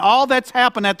judged. And all that's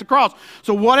happened at the cross.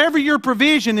 So whatever your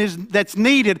provision is that's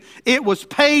needed, it was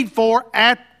paid for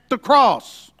at the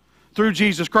cross through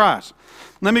Jesus Christ.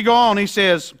 Let me go on. He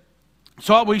says,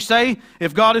 so what we say,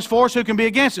 if God is for us, who can be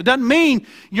against it? Doesn't mean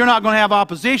you're not going to have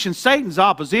opposition. Satan's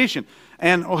opposition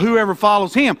and whoever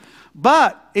follows him.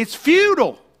 But it's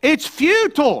futile. It's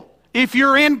futile if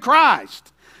you're in Christ.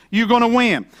 You're going to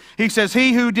win. He says,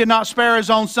 he who did not spare his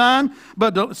own son,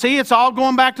 but see, it's all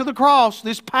going back to the cross.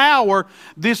 This power,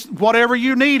 this whatever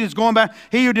you need is going back.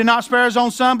 He who did not spare his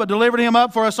own son, but delivered him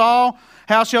up for us all,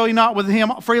 how shall he not with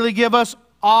him freely give us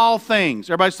all things?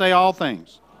 Everybody say all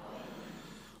things.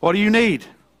 What do you need?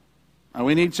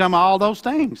 We need some of all those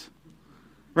things,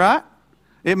 right?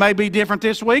 It may be different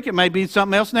this week. It may be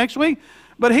something else next week.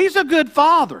 But he's a good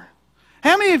father.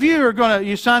 How many of you are going to,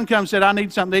 your son comes and said, I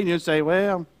need something to eat, and you say,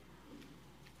 well,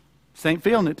 just ain't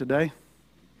feeling it today.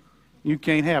 You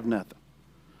can't have nothing.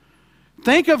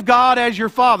 Think of God as your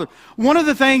father. One of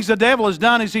the things the devil has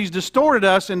done is he's distorted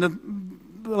us into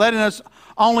letting us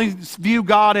only view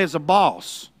God as a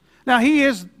boss. Now, he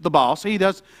is the boss. He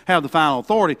does have the final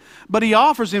authority. But he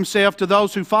offers himself to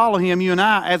those who follow him, you and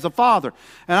I, as a father.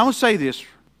 And I want to say this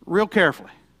real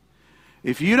carefully.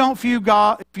 If you don't view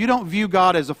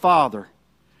God as a father,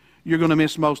 you're going to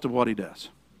miss most of what he does.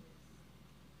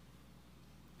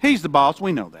 He's the boss.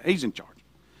 We know that. He's in charge.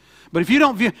 But if you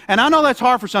don't view, and I know that's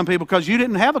hard for some people because you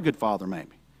didn't have a good father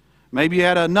maybe. Maybe you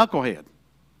had a knucklehead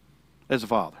as a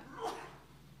father.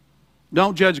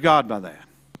 Don't judge God by that.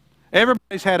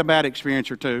 Everybody's had a bad experience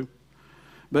or two.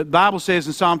 But the Bible says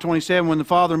in Psalm 27, when the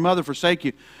father and mother forsake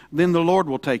you, then the Lord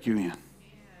will take you in.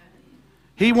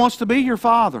 He wants to be your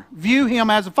father. View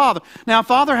him as a father. Now, a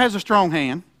father has a strong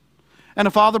hand. And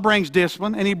a father brings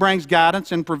discipline, and he brings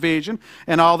guidance and provision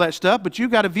and all that stuff. But you've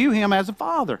got to view him as a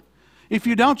father. If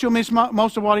you don't, you'll miss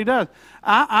most of what he does.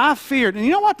 I feared. And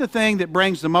you know what the thing that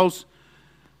brings the most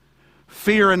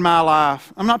fear in my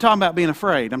life? I'm not talking about being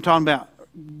afraid. I'm talking about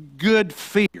good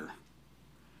fear.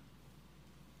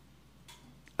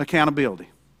 Accountability.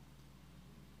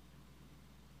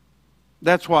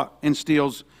 That's what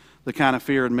instills the kind of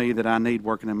fear in me that I need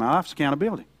working in my life, is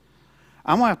accountability.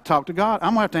 I'm going to have to talk to God. I'm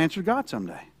going to have to answer to God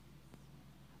someday.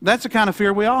 That's the kind of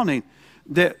fear we all need,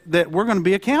 that we're going to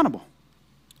be accountable,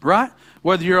 right?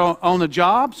 Whether you're on the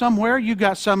job somewhere, you've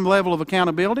got some level of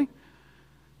accountability.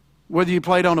 Whether you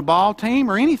played on a ball team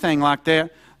or anything like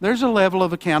that, there's a level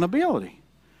of accountability.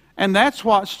 And that's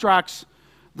what strikes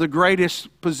the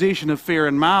greatest position of fear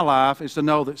in my life, is to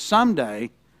know that someday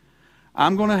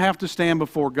I'm going to have to stand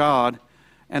before God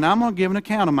and I'm going to give an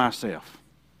account of myself,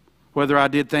 whether I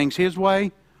did things his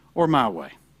way or my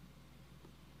way.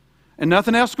 And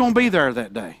nothing else is going to be there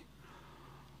that day.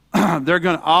 They're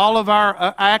going to, all of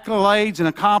our accolades and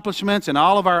accomplishments and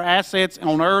all of our assets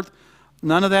on earth,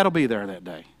 none of that will be there that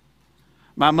day.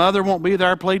 My mother won't be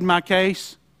there pleading my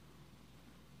case.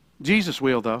 Jesus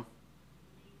will, though,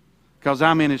 because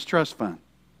I'm in his trust fund.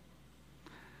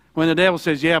 When the devil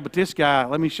says, yeah, but this guy,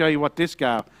 let me show you what this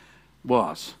guy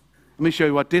was. Let me show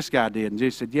you what this guy did. And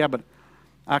Jesus said, yeah, but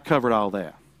I covered all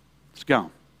that. It's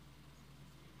gone.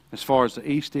 As far as the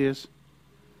east is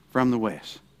from the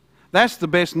west. That's the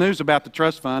best news about the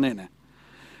trust fund, isn't it?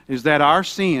 Is that our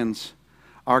sins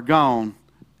are gone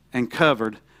and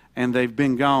covered, and they've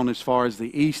been gone as far as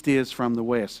the east is from the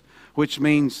west, which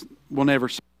means we'll never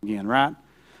sin again, right?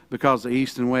 Because the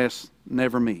east and west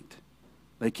never meet.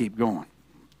 They keep going.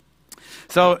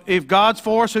 So if God's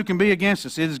for us, who can be against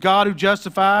us? It is God who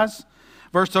justifies.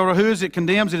 Verse 30, who is it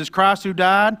condemns? It is Christ who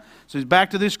died. So he's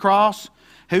back to this cross.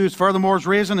 Who is furthermore is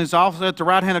risen, is also at the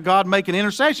right hand of God, making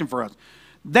intercession for us.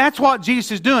 That's what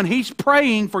Jesus is doing. He's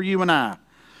praying for you and I.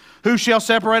 Who shall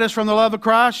separate us from the love of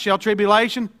Christ? Shall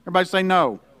tribulation? Everybody say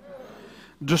no.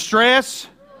 Distress?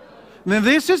 Now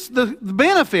this is the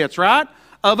benefits, right,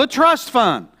 of a trust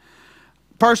fund.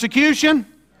 Persecution?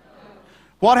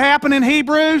 What happened in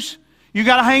Hebrews? You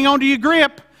got to hang on to your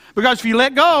grip, because if you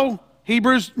let go,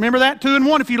 Hebrews, remember that,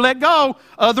 2:1, if you let go,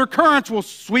 other currents will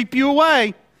sweep you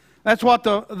away. That's what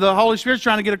the Holy Spirit's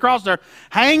trying to get across there.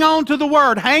 Hang on to the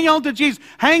Word. Hang on to Jesus.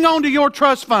 Hang on to your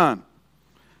trust fund.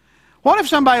 What if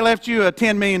somebody left you a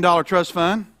 $10 million trust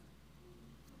fund?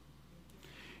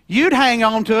 You'd hang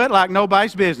on to it like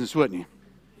nobody's business, wouldn't you?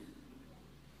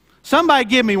 Somebody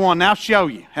give me one, and I'll show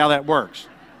you how that works.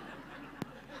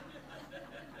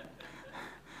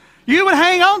 You would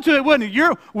hang on to it, wouldn't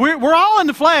you? We're all in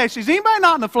the flesh. Is anybody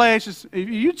not in the flesh?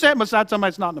 You'd sit beside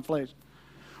somebody that's not in the flesh.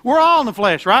 We're all in the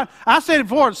flesh, right? I said it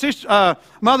before.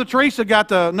 Mother Teresa got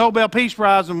the Nobel Peace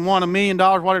Prize and won $1 million,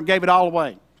 whatever, and gave it all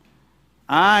away.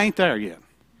 I ain't there yet.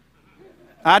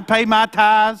 I'd pay my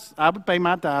tithes. I would pay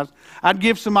my tithes. I'd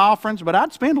give some offerings, but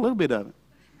I'd spend a little bit of it.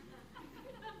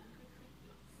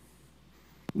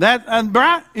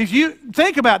 If you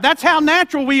think about it, that's how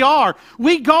natural we are.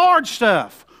 We guard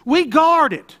stuff. We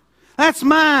guard it. That's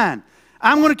mine.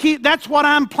 I'm going to keep. That's what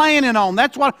I'm planning on.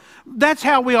 That's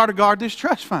how we are to guard this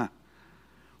trust fund.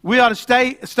 We ought to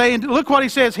stay in. Look what he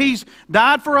says. He's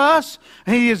died for us.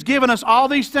 He has given us all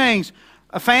these things: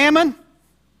 a famine,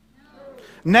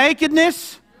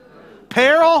 nakedness,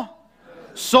 peril,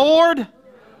 sword.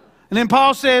 And then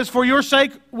Paul says, for your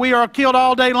sake we are killed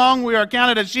all day long. We are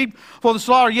counted as sheep for the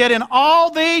slaughter. Yet in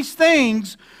all these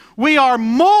things we are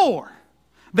more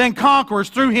than conquerors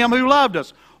through him who loved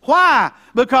us. Why?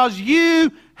 Because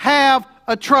you have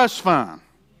a trust fund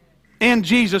in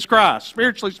Jesus Christ,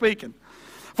 spiritually speaking.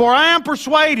 For I am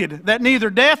persuaded that neither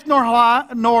death nor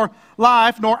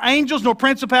life, nor angels, nor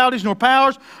principalities, nor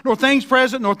powers, nor things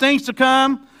present, nor things to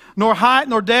come, nor height,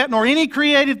 nor depth, nor any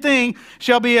created thing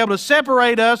shall be able to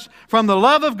separate us from the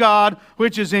love of God,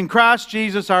 which is in Christ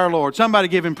Jesus our Lord. Somebody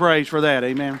give him praise for that.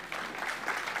 Amen.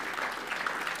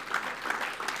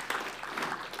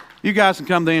 You guys can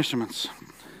come to the instruments.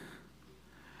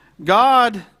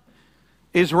 God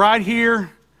is right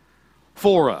here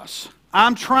for us.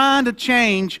 I'm trying to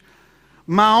change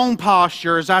my own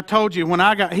posture. As I told you, when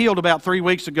I got healed about 3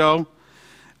 weeks ago,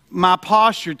 my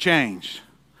posture changed.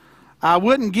 I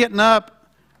wasn't getting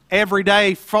up every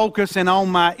day focusing on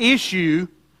my issue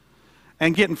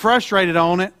and getting frustrated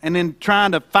on it and then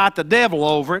trying to fight the devil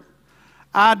over it.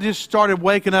 I just started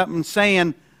waking up and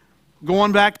saying,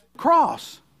 going back to the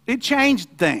cross. It changed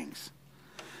things.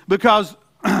 Because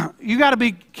you got to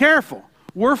be careful.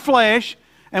 We're flesh,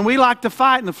 and we like to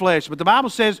fight in the flesh. But the Bible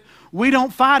says we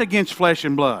don't fight against flesh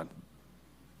and blood.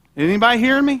 Anybody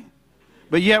hearing me?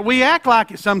 But yet we act like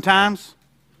it sometimes.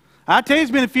 I tell you,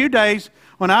 it's been a few days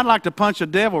when I'd like to punch a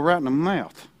devil right in the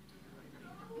mouth.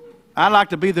 I'd like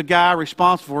to be the guy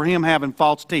responsible for him having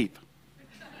false teeth.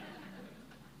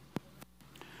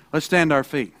 Let's stand to our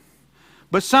feet.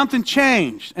 But something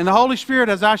changed. And the Holy Spirit,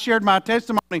 as I shared my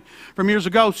testimony from years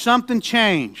ago, something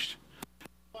changed.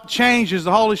 What changed is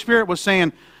the Holy Spirit was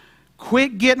saying,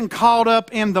 quit getting caught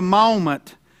up in the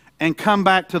moment and come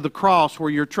back to the cross where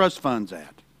your trust fund's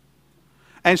at.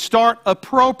 And start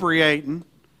appropriating.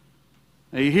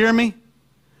 Now, you hear me?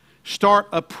 Start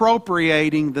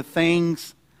appropriating the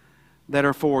things that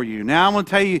are for you. Now, I'm going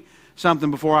to tell you something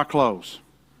before I close.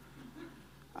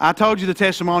 I told you the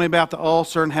testimony about the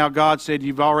ulcer and how God said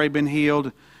you've already been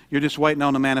healed. You're just waiting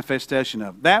on the manifestation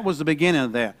of it. That was the beginning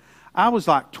of that. I was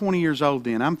like 20 years old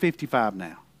then. I'm 55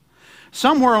 now.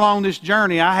 Somewhere along this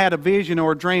journey, I had a vision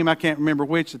or a dream. I can't remember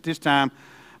which at this time.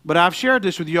 But I've shared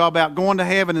this with you all about going to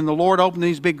heaven and the Lord opened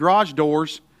these big garage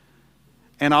doors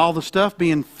and all the stuff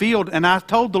being filled. And I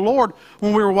told the Lord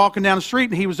when we were walking down the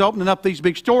street and he was opening up these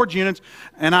big storage units,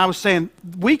 and I was saying,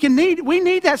 we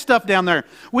need that stuff down there.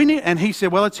 And he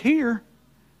said, well, it's here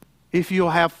if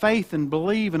you'll have faith and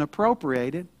believe and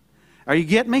appropriate it. Are you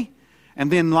getting me?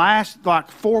 And then like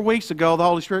 4 weeks ago, the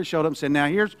Holy Spirit showed up and said, now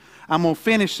I'm going to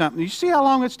finish something. You see how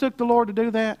long it's took the Lord to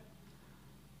do that?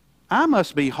 I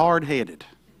must be hard-headed.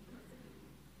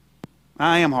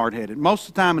 I am hard-headed, most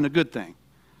of the time in a good thing.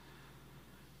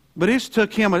 But he's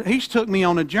took me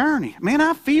on a journey. Man,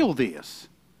 I feel this.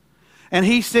 And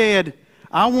he said,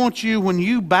 I want you, when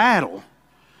you battle,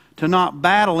 to not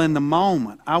battle in the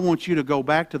moment. I want you to go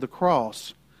back to the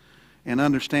cross and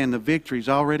understand the victory's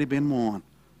already been won.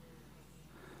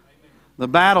 The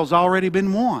battle's already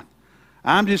been won.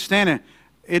 I'm just standing.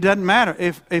 It doesn't matter.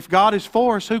 If God is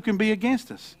for us, who can be against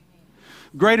us?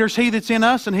 Greater is he that's in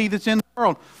us than he that's in the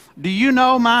world. Do you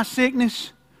know my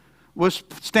sickness was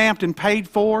stamped and paid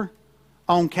for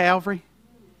on Calvary?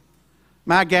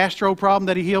 My gastro problem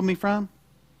that he healed me from?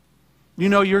 You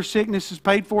know your sickness is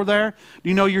paid for there? Do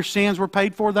you know your sins were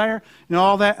paid for there? You know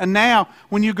all that? And now,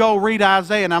 when you go read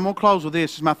Isaiah, and I'm going to close with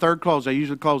this. This is my third close. I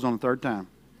usually close on the third time.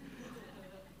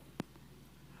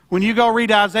 When you go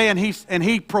read Isaiah and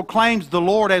he proclaims the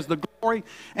Lord as the glory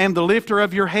and the lifter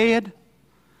of your head,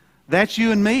 that's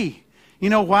you and me. You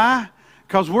know why?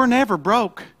 Because we're never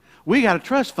broke. We got a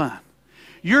trust fund.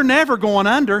 You're never going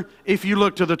under if you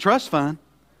look to the trust fund.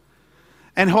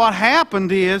 And what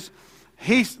happened is,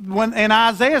 when in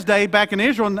Isaiah's day, back in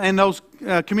Israel and those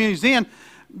communities then,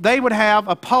 they would have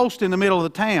a post in the middle of the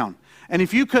town. And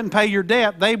if you couldn't pay your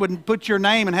debt, they would put your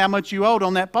name and how much you owed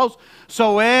on that post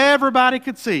so everybody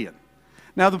could see it.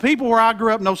 Now, the people where I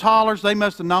grew up in those hollers, they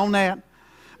must have known that,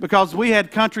 because we had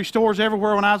country stores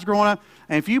everywhere when I was growing up.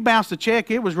 And if you bounced a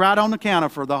check, it was right on the counter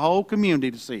for the whole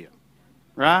community to see it.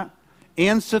 Right?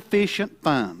 Insufficient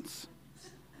funds.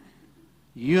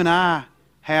 You and I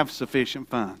have sufficient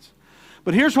funds.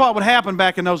 But here's what would happen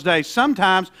back in those days.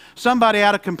 Sometimes somebody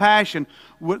out of compassion,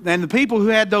 and the people who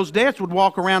had those debts would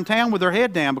walk around town with their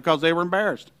head down because they were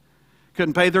embarrassed.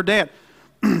 Couldn't pay their debt.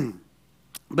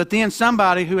 But then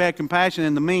somebody who had compassion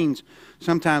and the means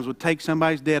sometimes would take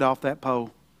somebody's debt off that pole.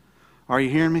 Are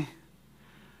you hearing me?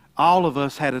 All of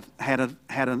us had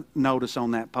a notice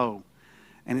on that pole,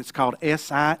 and it's called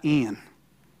SIN.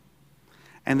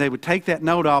 And they would take that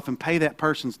note off and pay that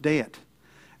person's debt,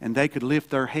 and they could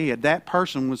lift their head. That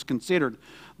person was considered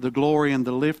the glory and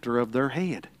the lifter of their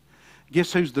head.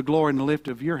 Guess who's the glory and the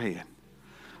lifter of your head?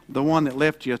 The one that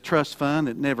left you a trust fund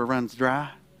that never runs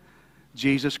dry.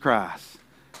 Jesus Christ.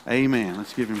 Amen.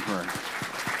 Let's give him praise.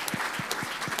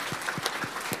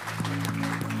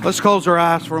 Let's close our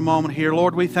eyes for a moment here.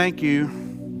 Lord, we thank you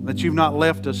that you've not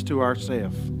left us to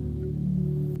ourselves.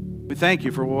 We thank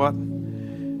you for what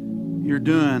you're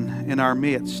doing in our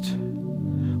midst.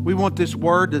 We want this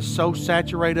word to so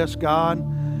saturate us, God,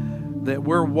 that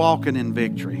we're walking in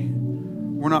victory.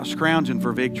 We're not scrounging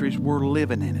for victories. We're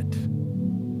living in it.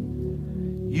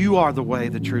 You are the way,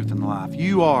 the truth, and the life.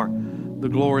 You are the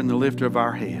glory and the lifter of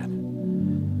our head.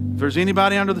 If there's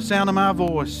anybody under the sound of my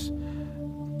voice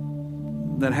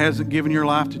that hasn't given your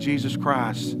life to Jesus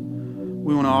Christ,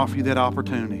 we want to offer you that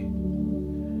opportunity.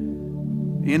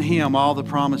 In Him, all the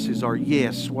promises are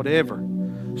yes, whatever,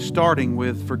 starting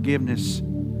with forgiveness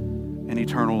and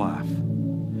eternal life.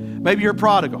 Maybe you're a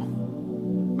prodigal.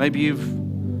 Maybe you've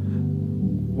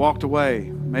walked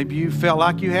away. Maybe you felt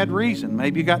like you had reason.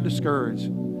 Maybe you got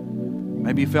discouraged.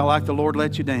 Maybe you felt like the Lord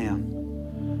let you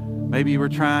down. Maybe you were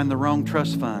trying the wrong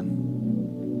trust fund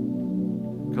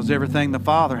because everything the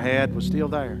Father had was still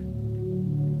there.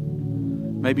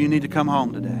 Maybe you need to come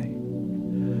home today.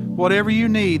 Whatever you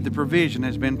need, the provision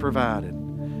has been provided.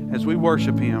 As we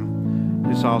worship Him,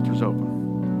 this altar's open.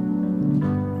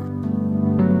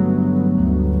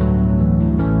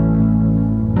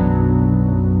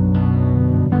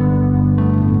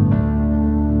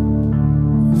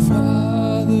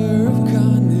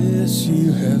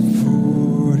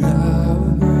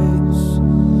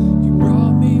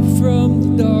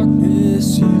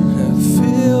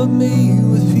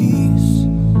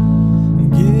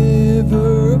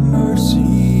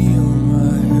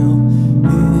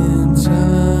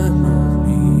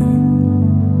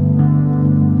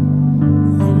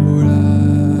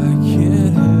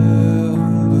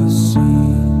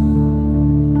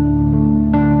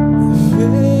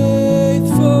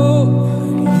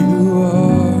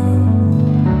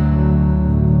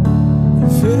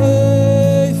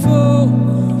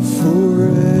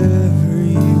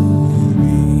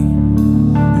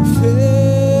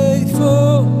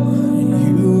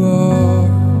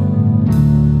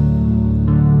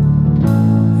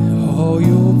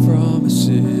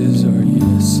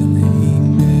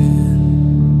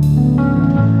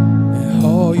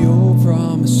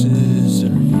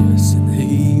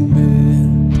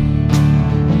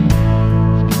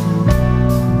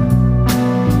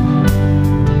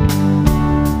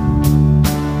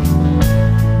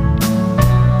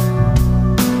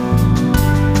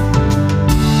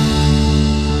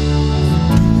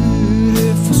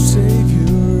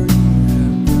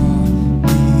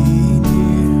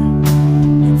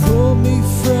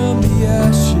 From the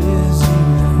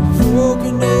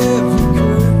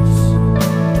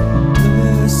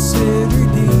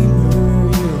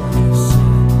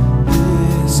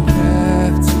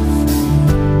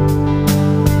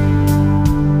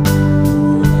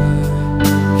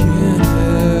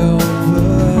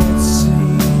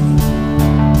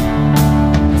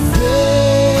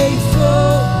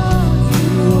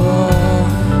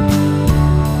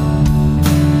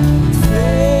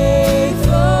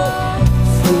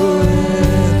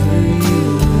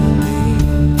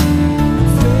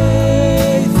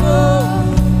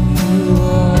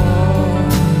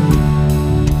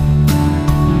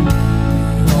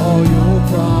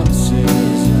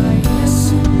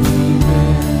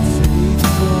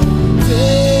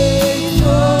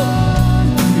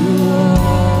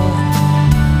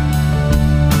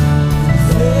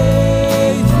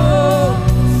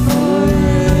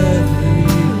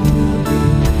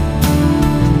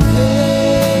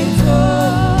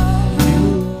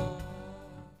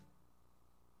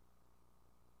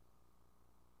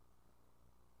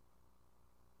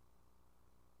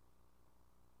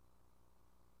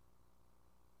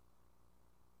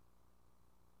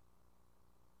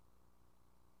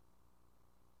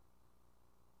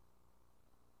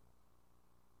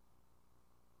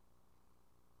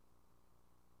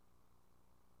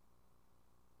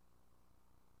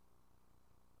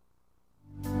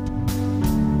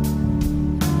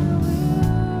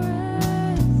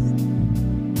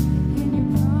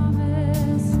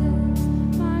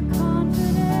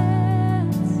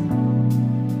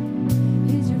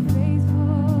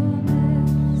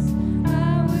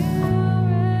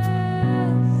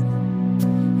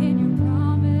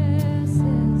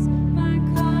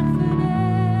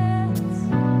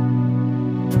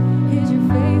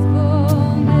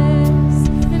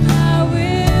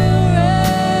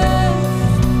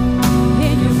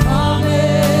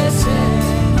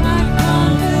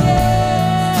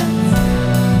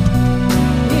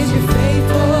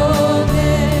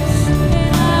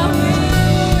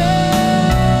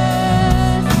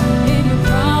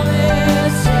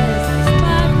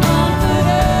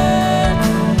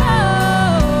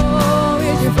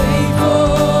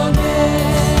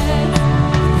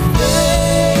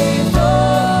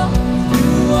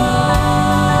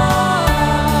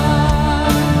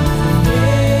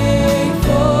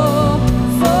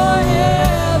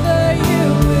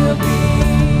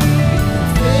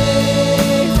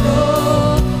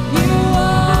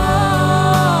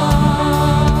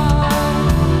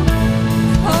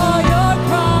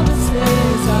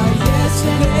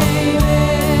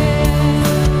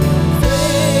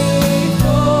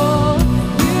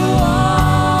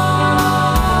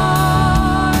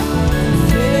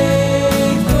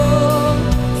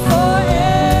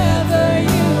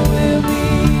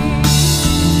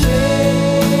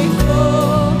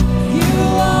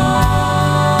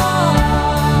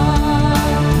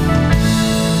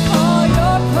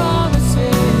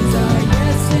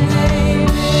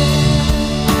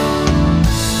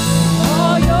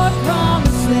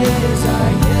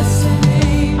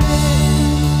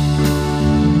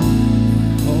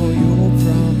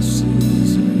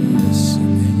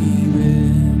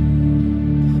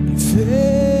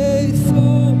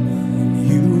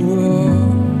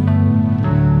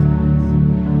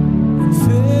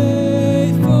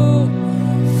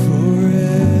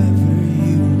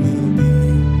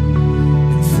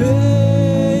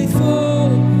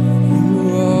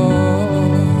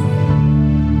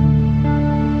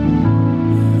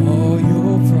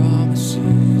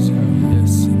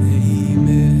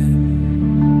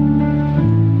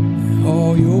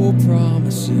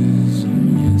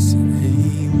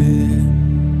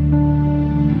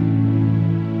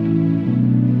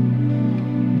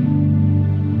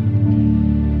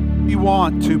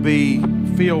want to be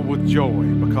filled with joy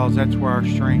because that's where our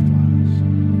strength lies.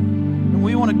 And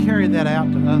we want to carry that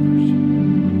out to others.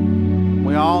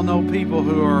 We all know people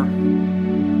who are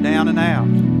down and out,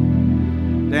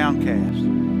 downcast.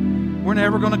 We're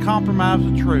never going to compromise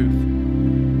the truth.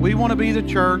 We want to be the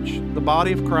church, the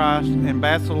body of Christ, and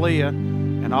Basileia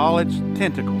and all its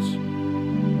tentacles,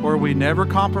 where we never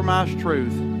compromise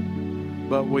truth,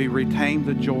 but we retain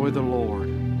the joy of the Lord.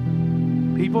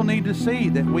 People need to see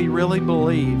that we really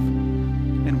believe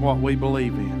in what we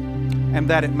believe in, and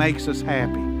that it makes us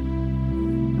happy,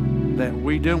 that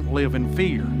we don't live in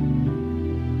fear,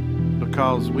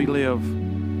 because we live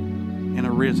in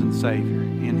a risen Savior.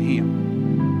 In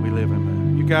Him we live and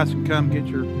move. You guys can come get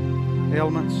your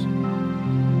elements.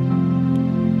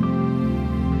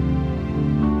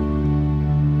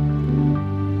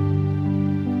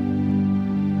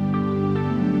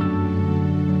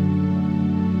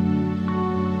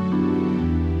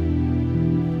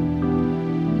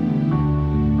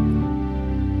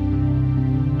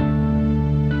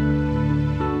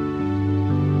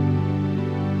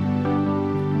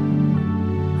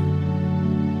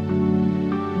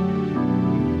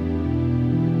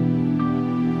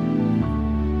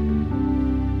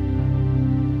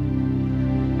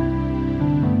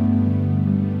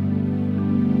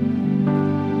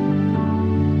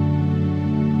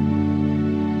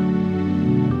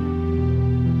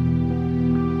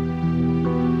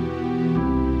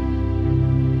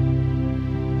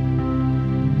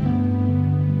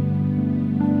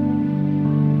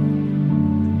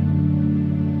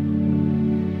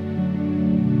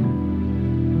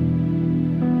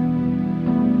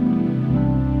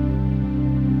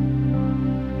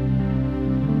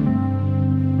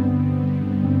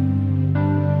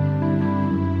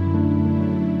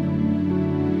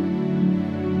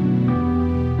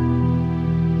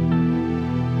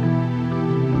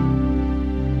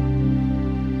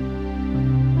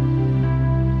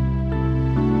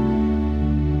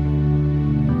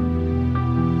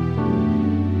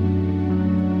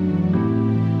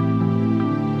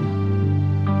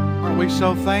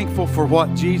 So thankful for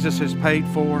what Jesus has paid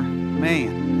for.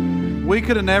 Man, we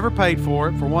could have never paid for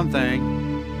it, for one thing,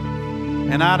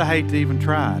 and I'd have hated to even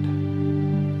tried.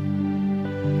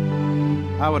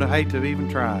 I would have hated to have even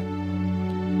tried.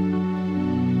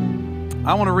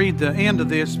 I want to read the end of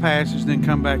this passage, then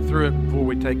come back through it before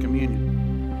we take communion.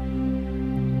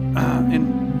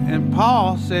 And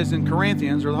Paul says in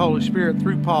Corinthians, or the Holy Spirit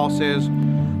through Paul says,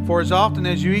 "For as often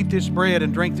as you eat this bread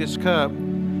and drink this cup,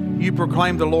 you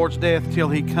proclaim the Lord's death till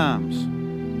He comes."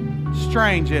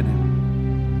 Strange, isn't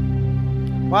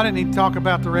it? Why didn't He talk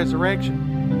about the resurrection?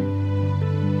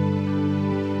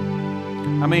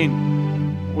 I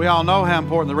mean, we all know how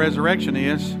important the resurrection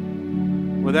is.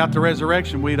 Without the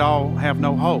resurrection, we'd all have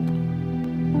no hope.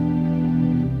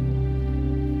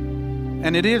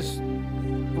 And it is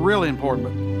really important,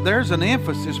 but there's an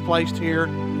emphasis placed here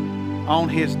on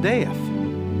His death.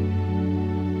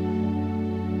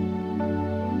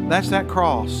 That's that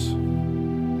cross.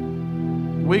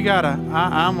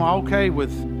 I'm okay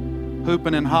with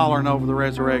hooping and hollering over the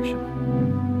resurrection,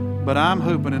 but I'm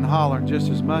hooping and hollering just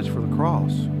as much for the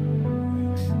cross.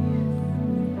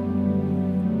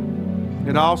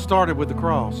 It all started with the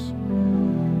cross.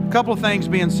 A couple of things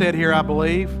being said here, I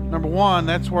believe. Number one,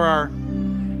 that's where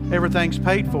everything's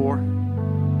paid for.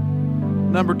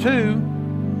 Number two,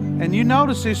 and you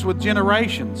notice this with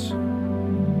generations,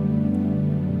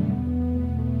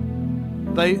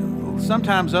 they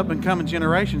sometimes up and coming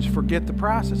generations forget the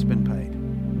price that's been paid.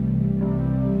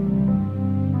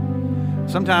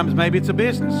 Sometimes maybe it's a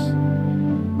business.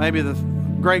 Maybe the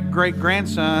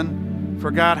great-great-grandson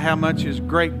forgot how much his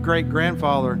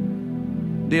great-great-grandfather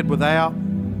did without,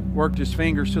 worked his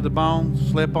fingers to the bone,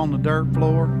 slept on the dirt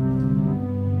floor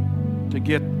to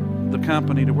get the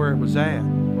company to where it was at.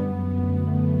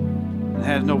 It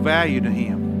has no value to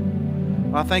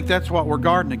him. Well, I think that's what we're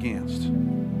guarding against.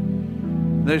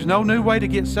 There's no new way to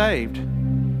get saved.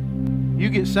 You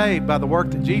get saved by the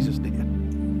work that Jesus did,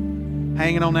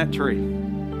 hanging on that tree.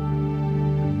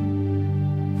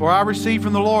 For I received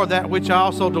from the Lord that which I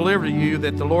also delivered to you,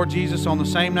 that the Lord Jesus, on the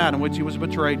same night in which He was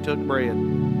betrayed, took bread.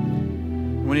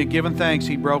 When He had given thanks,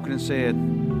 He broke it and said,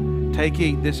 "Take,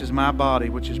 eat, this is my body,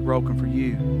 which is broken for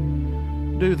you.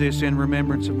 Do this in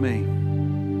remembrance of me."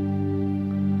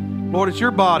 Lord, it's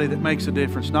your body that makes a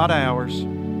difference, not ours.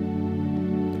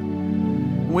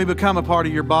 We become a part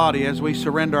of your body as we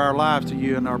surrender our lives to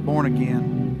you and are born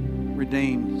again,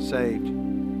 redeemed, saved.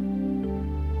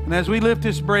 And as we lift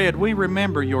this bread, we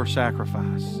remember your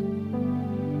sacrifice.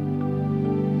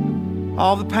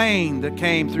 All the pain that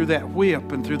came through that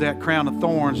whip and through that crown of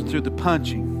thorns and through the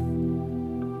punching.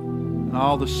 and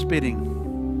all the spitting,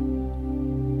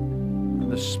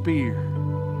 and the spear,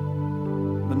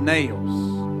 the nails,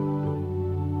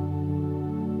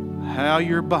 how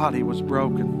your body was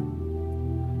broken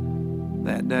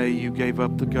that day you gave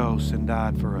up the ghost and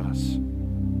died for us.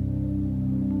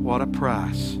 What a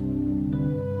price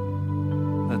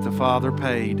that the Father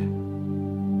paid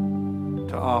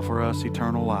to offer us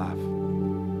eternal life.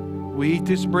 We eat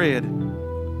this bread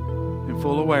in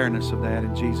full awareness of that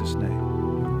in Jesus' name.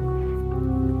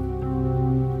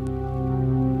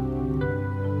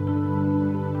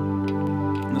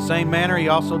 In the same manner, he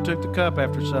also took the cup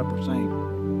after supper, saying,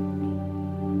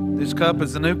 "This cup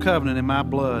is the new covenant in my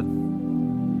blood.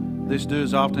 This do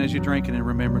as often as you drink it in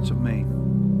remembrance of me.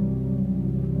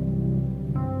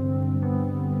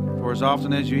 For as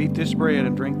often as you eat this bread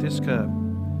and drink this cup,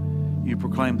 you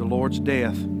proclaim the Lord's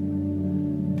death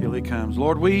till he comes."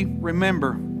 Lord, we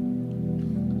remember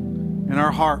in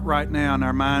our heart right now, in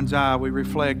our mind's eye, we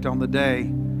reflect on the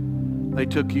day they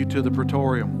took you to the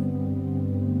praetorium.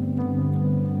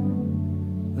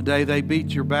 The day they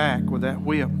beat your back with that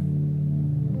whip.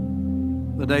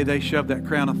 The day they shoved that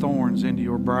crown of thorns into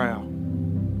your brow.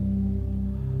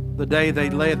 The day they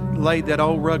laid that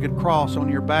old rugged cross on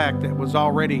your back that was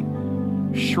already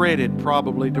shredded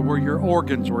probably to where your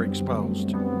organs were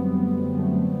exposed.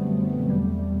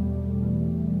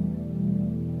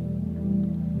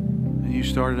 And you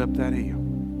started up that hill.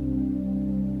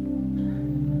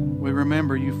 We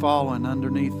remember you falling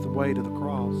underneath the weight of the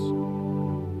cross.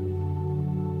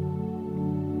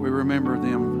 We remember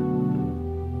them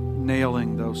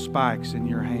nailing those spikes in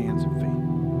your hands and feet.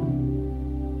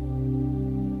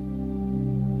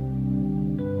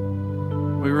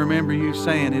 We remember you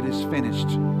saying, "It is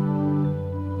finished."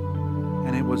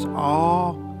 And it was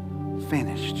all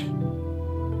finished.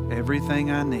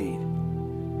 Everything I need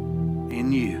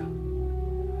in you.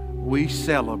 We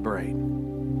celebrate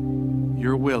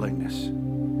your willingness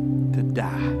to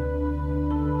die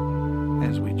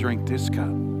as we drink this cup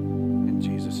in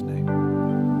Jesus' name.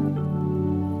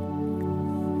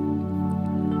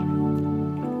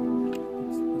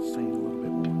 Let's sing a little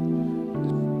bit more.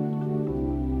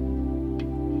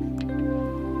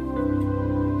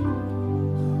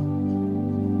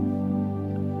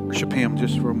 Worship him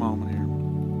just for a moment here.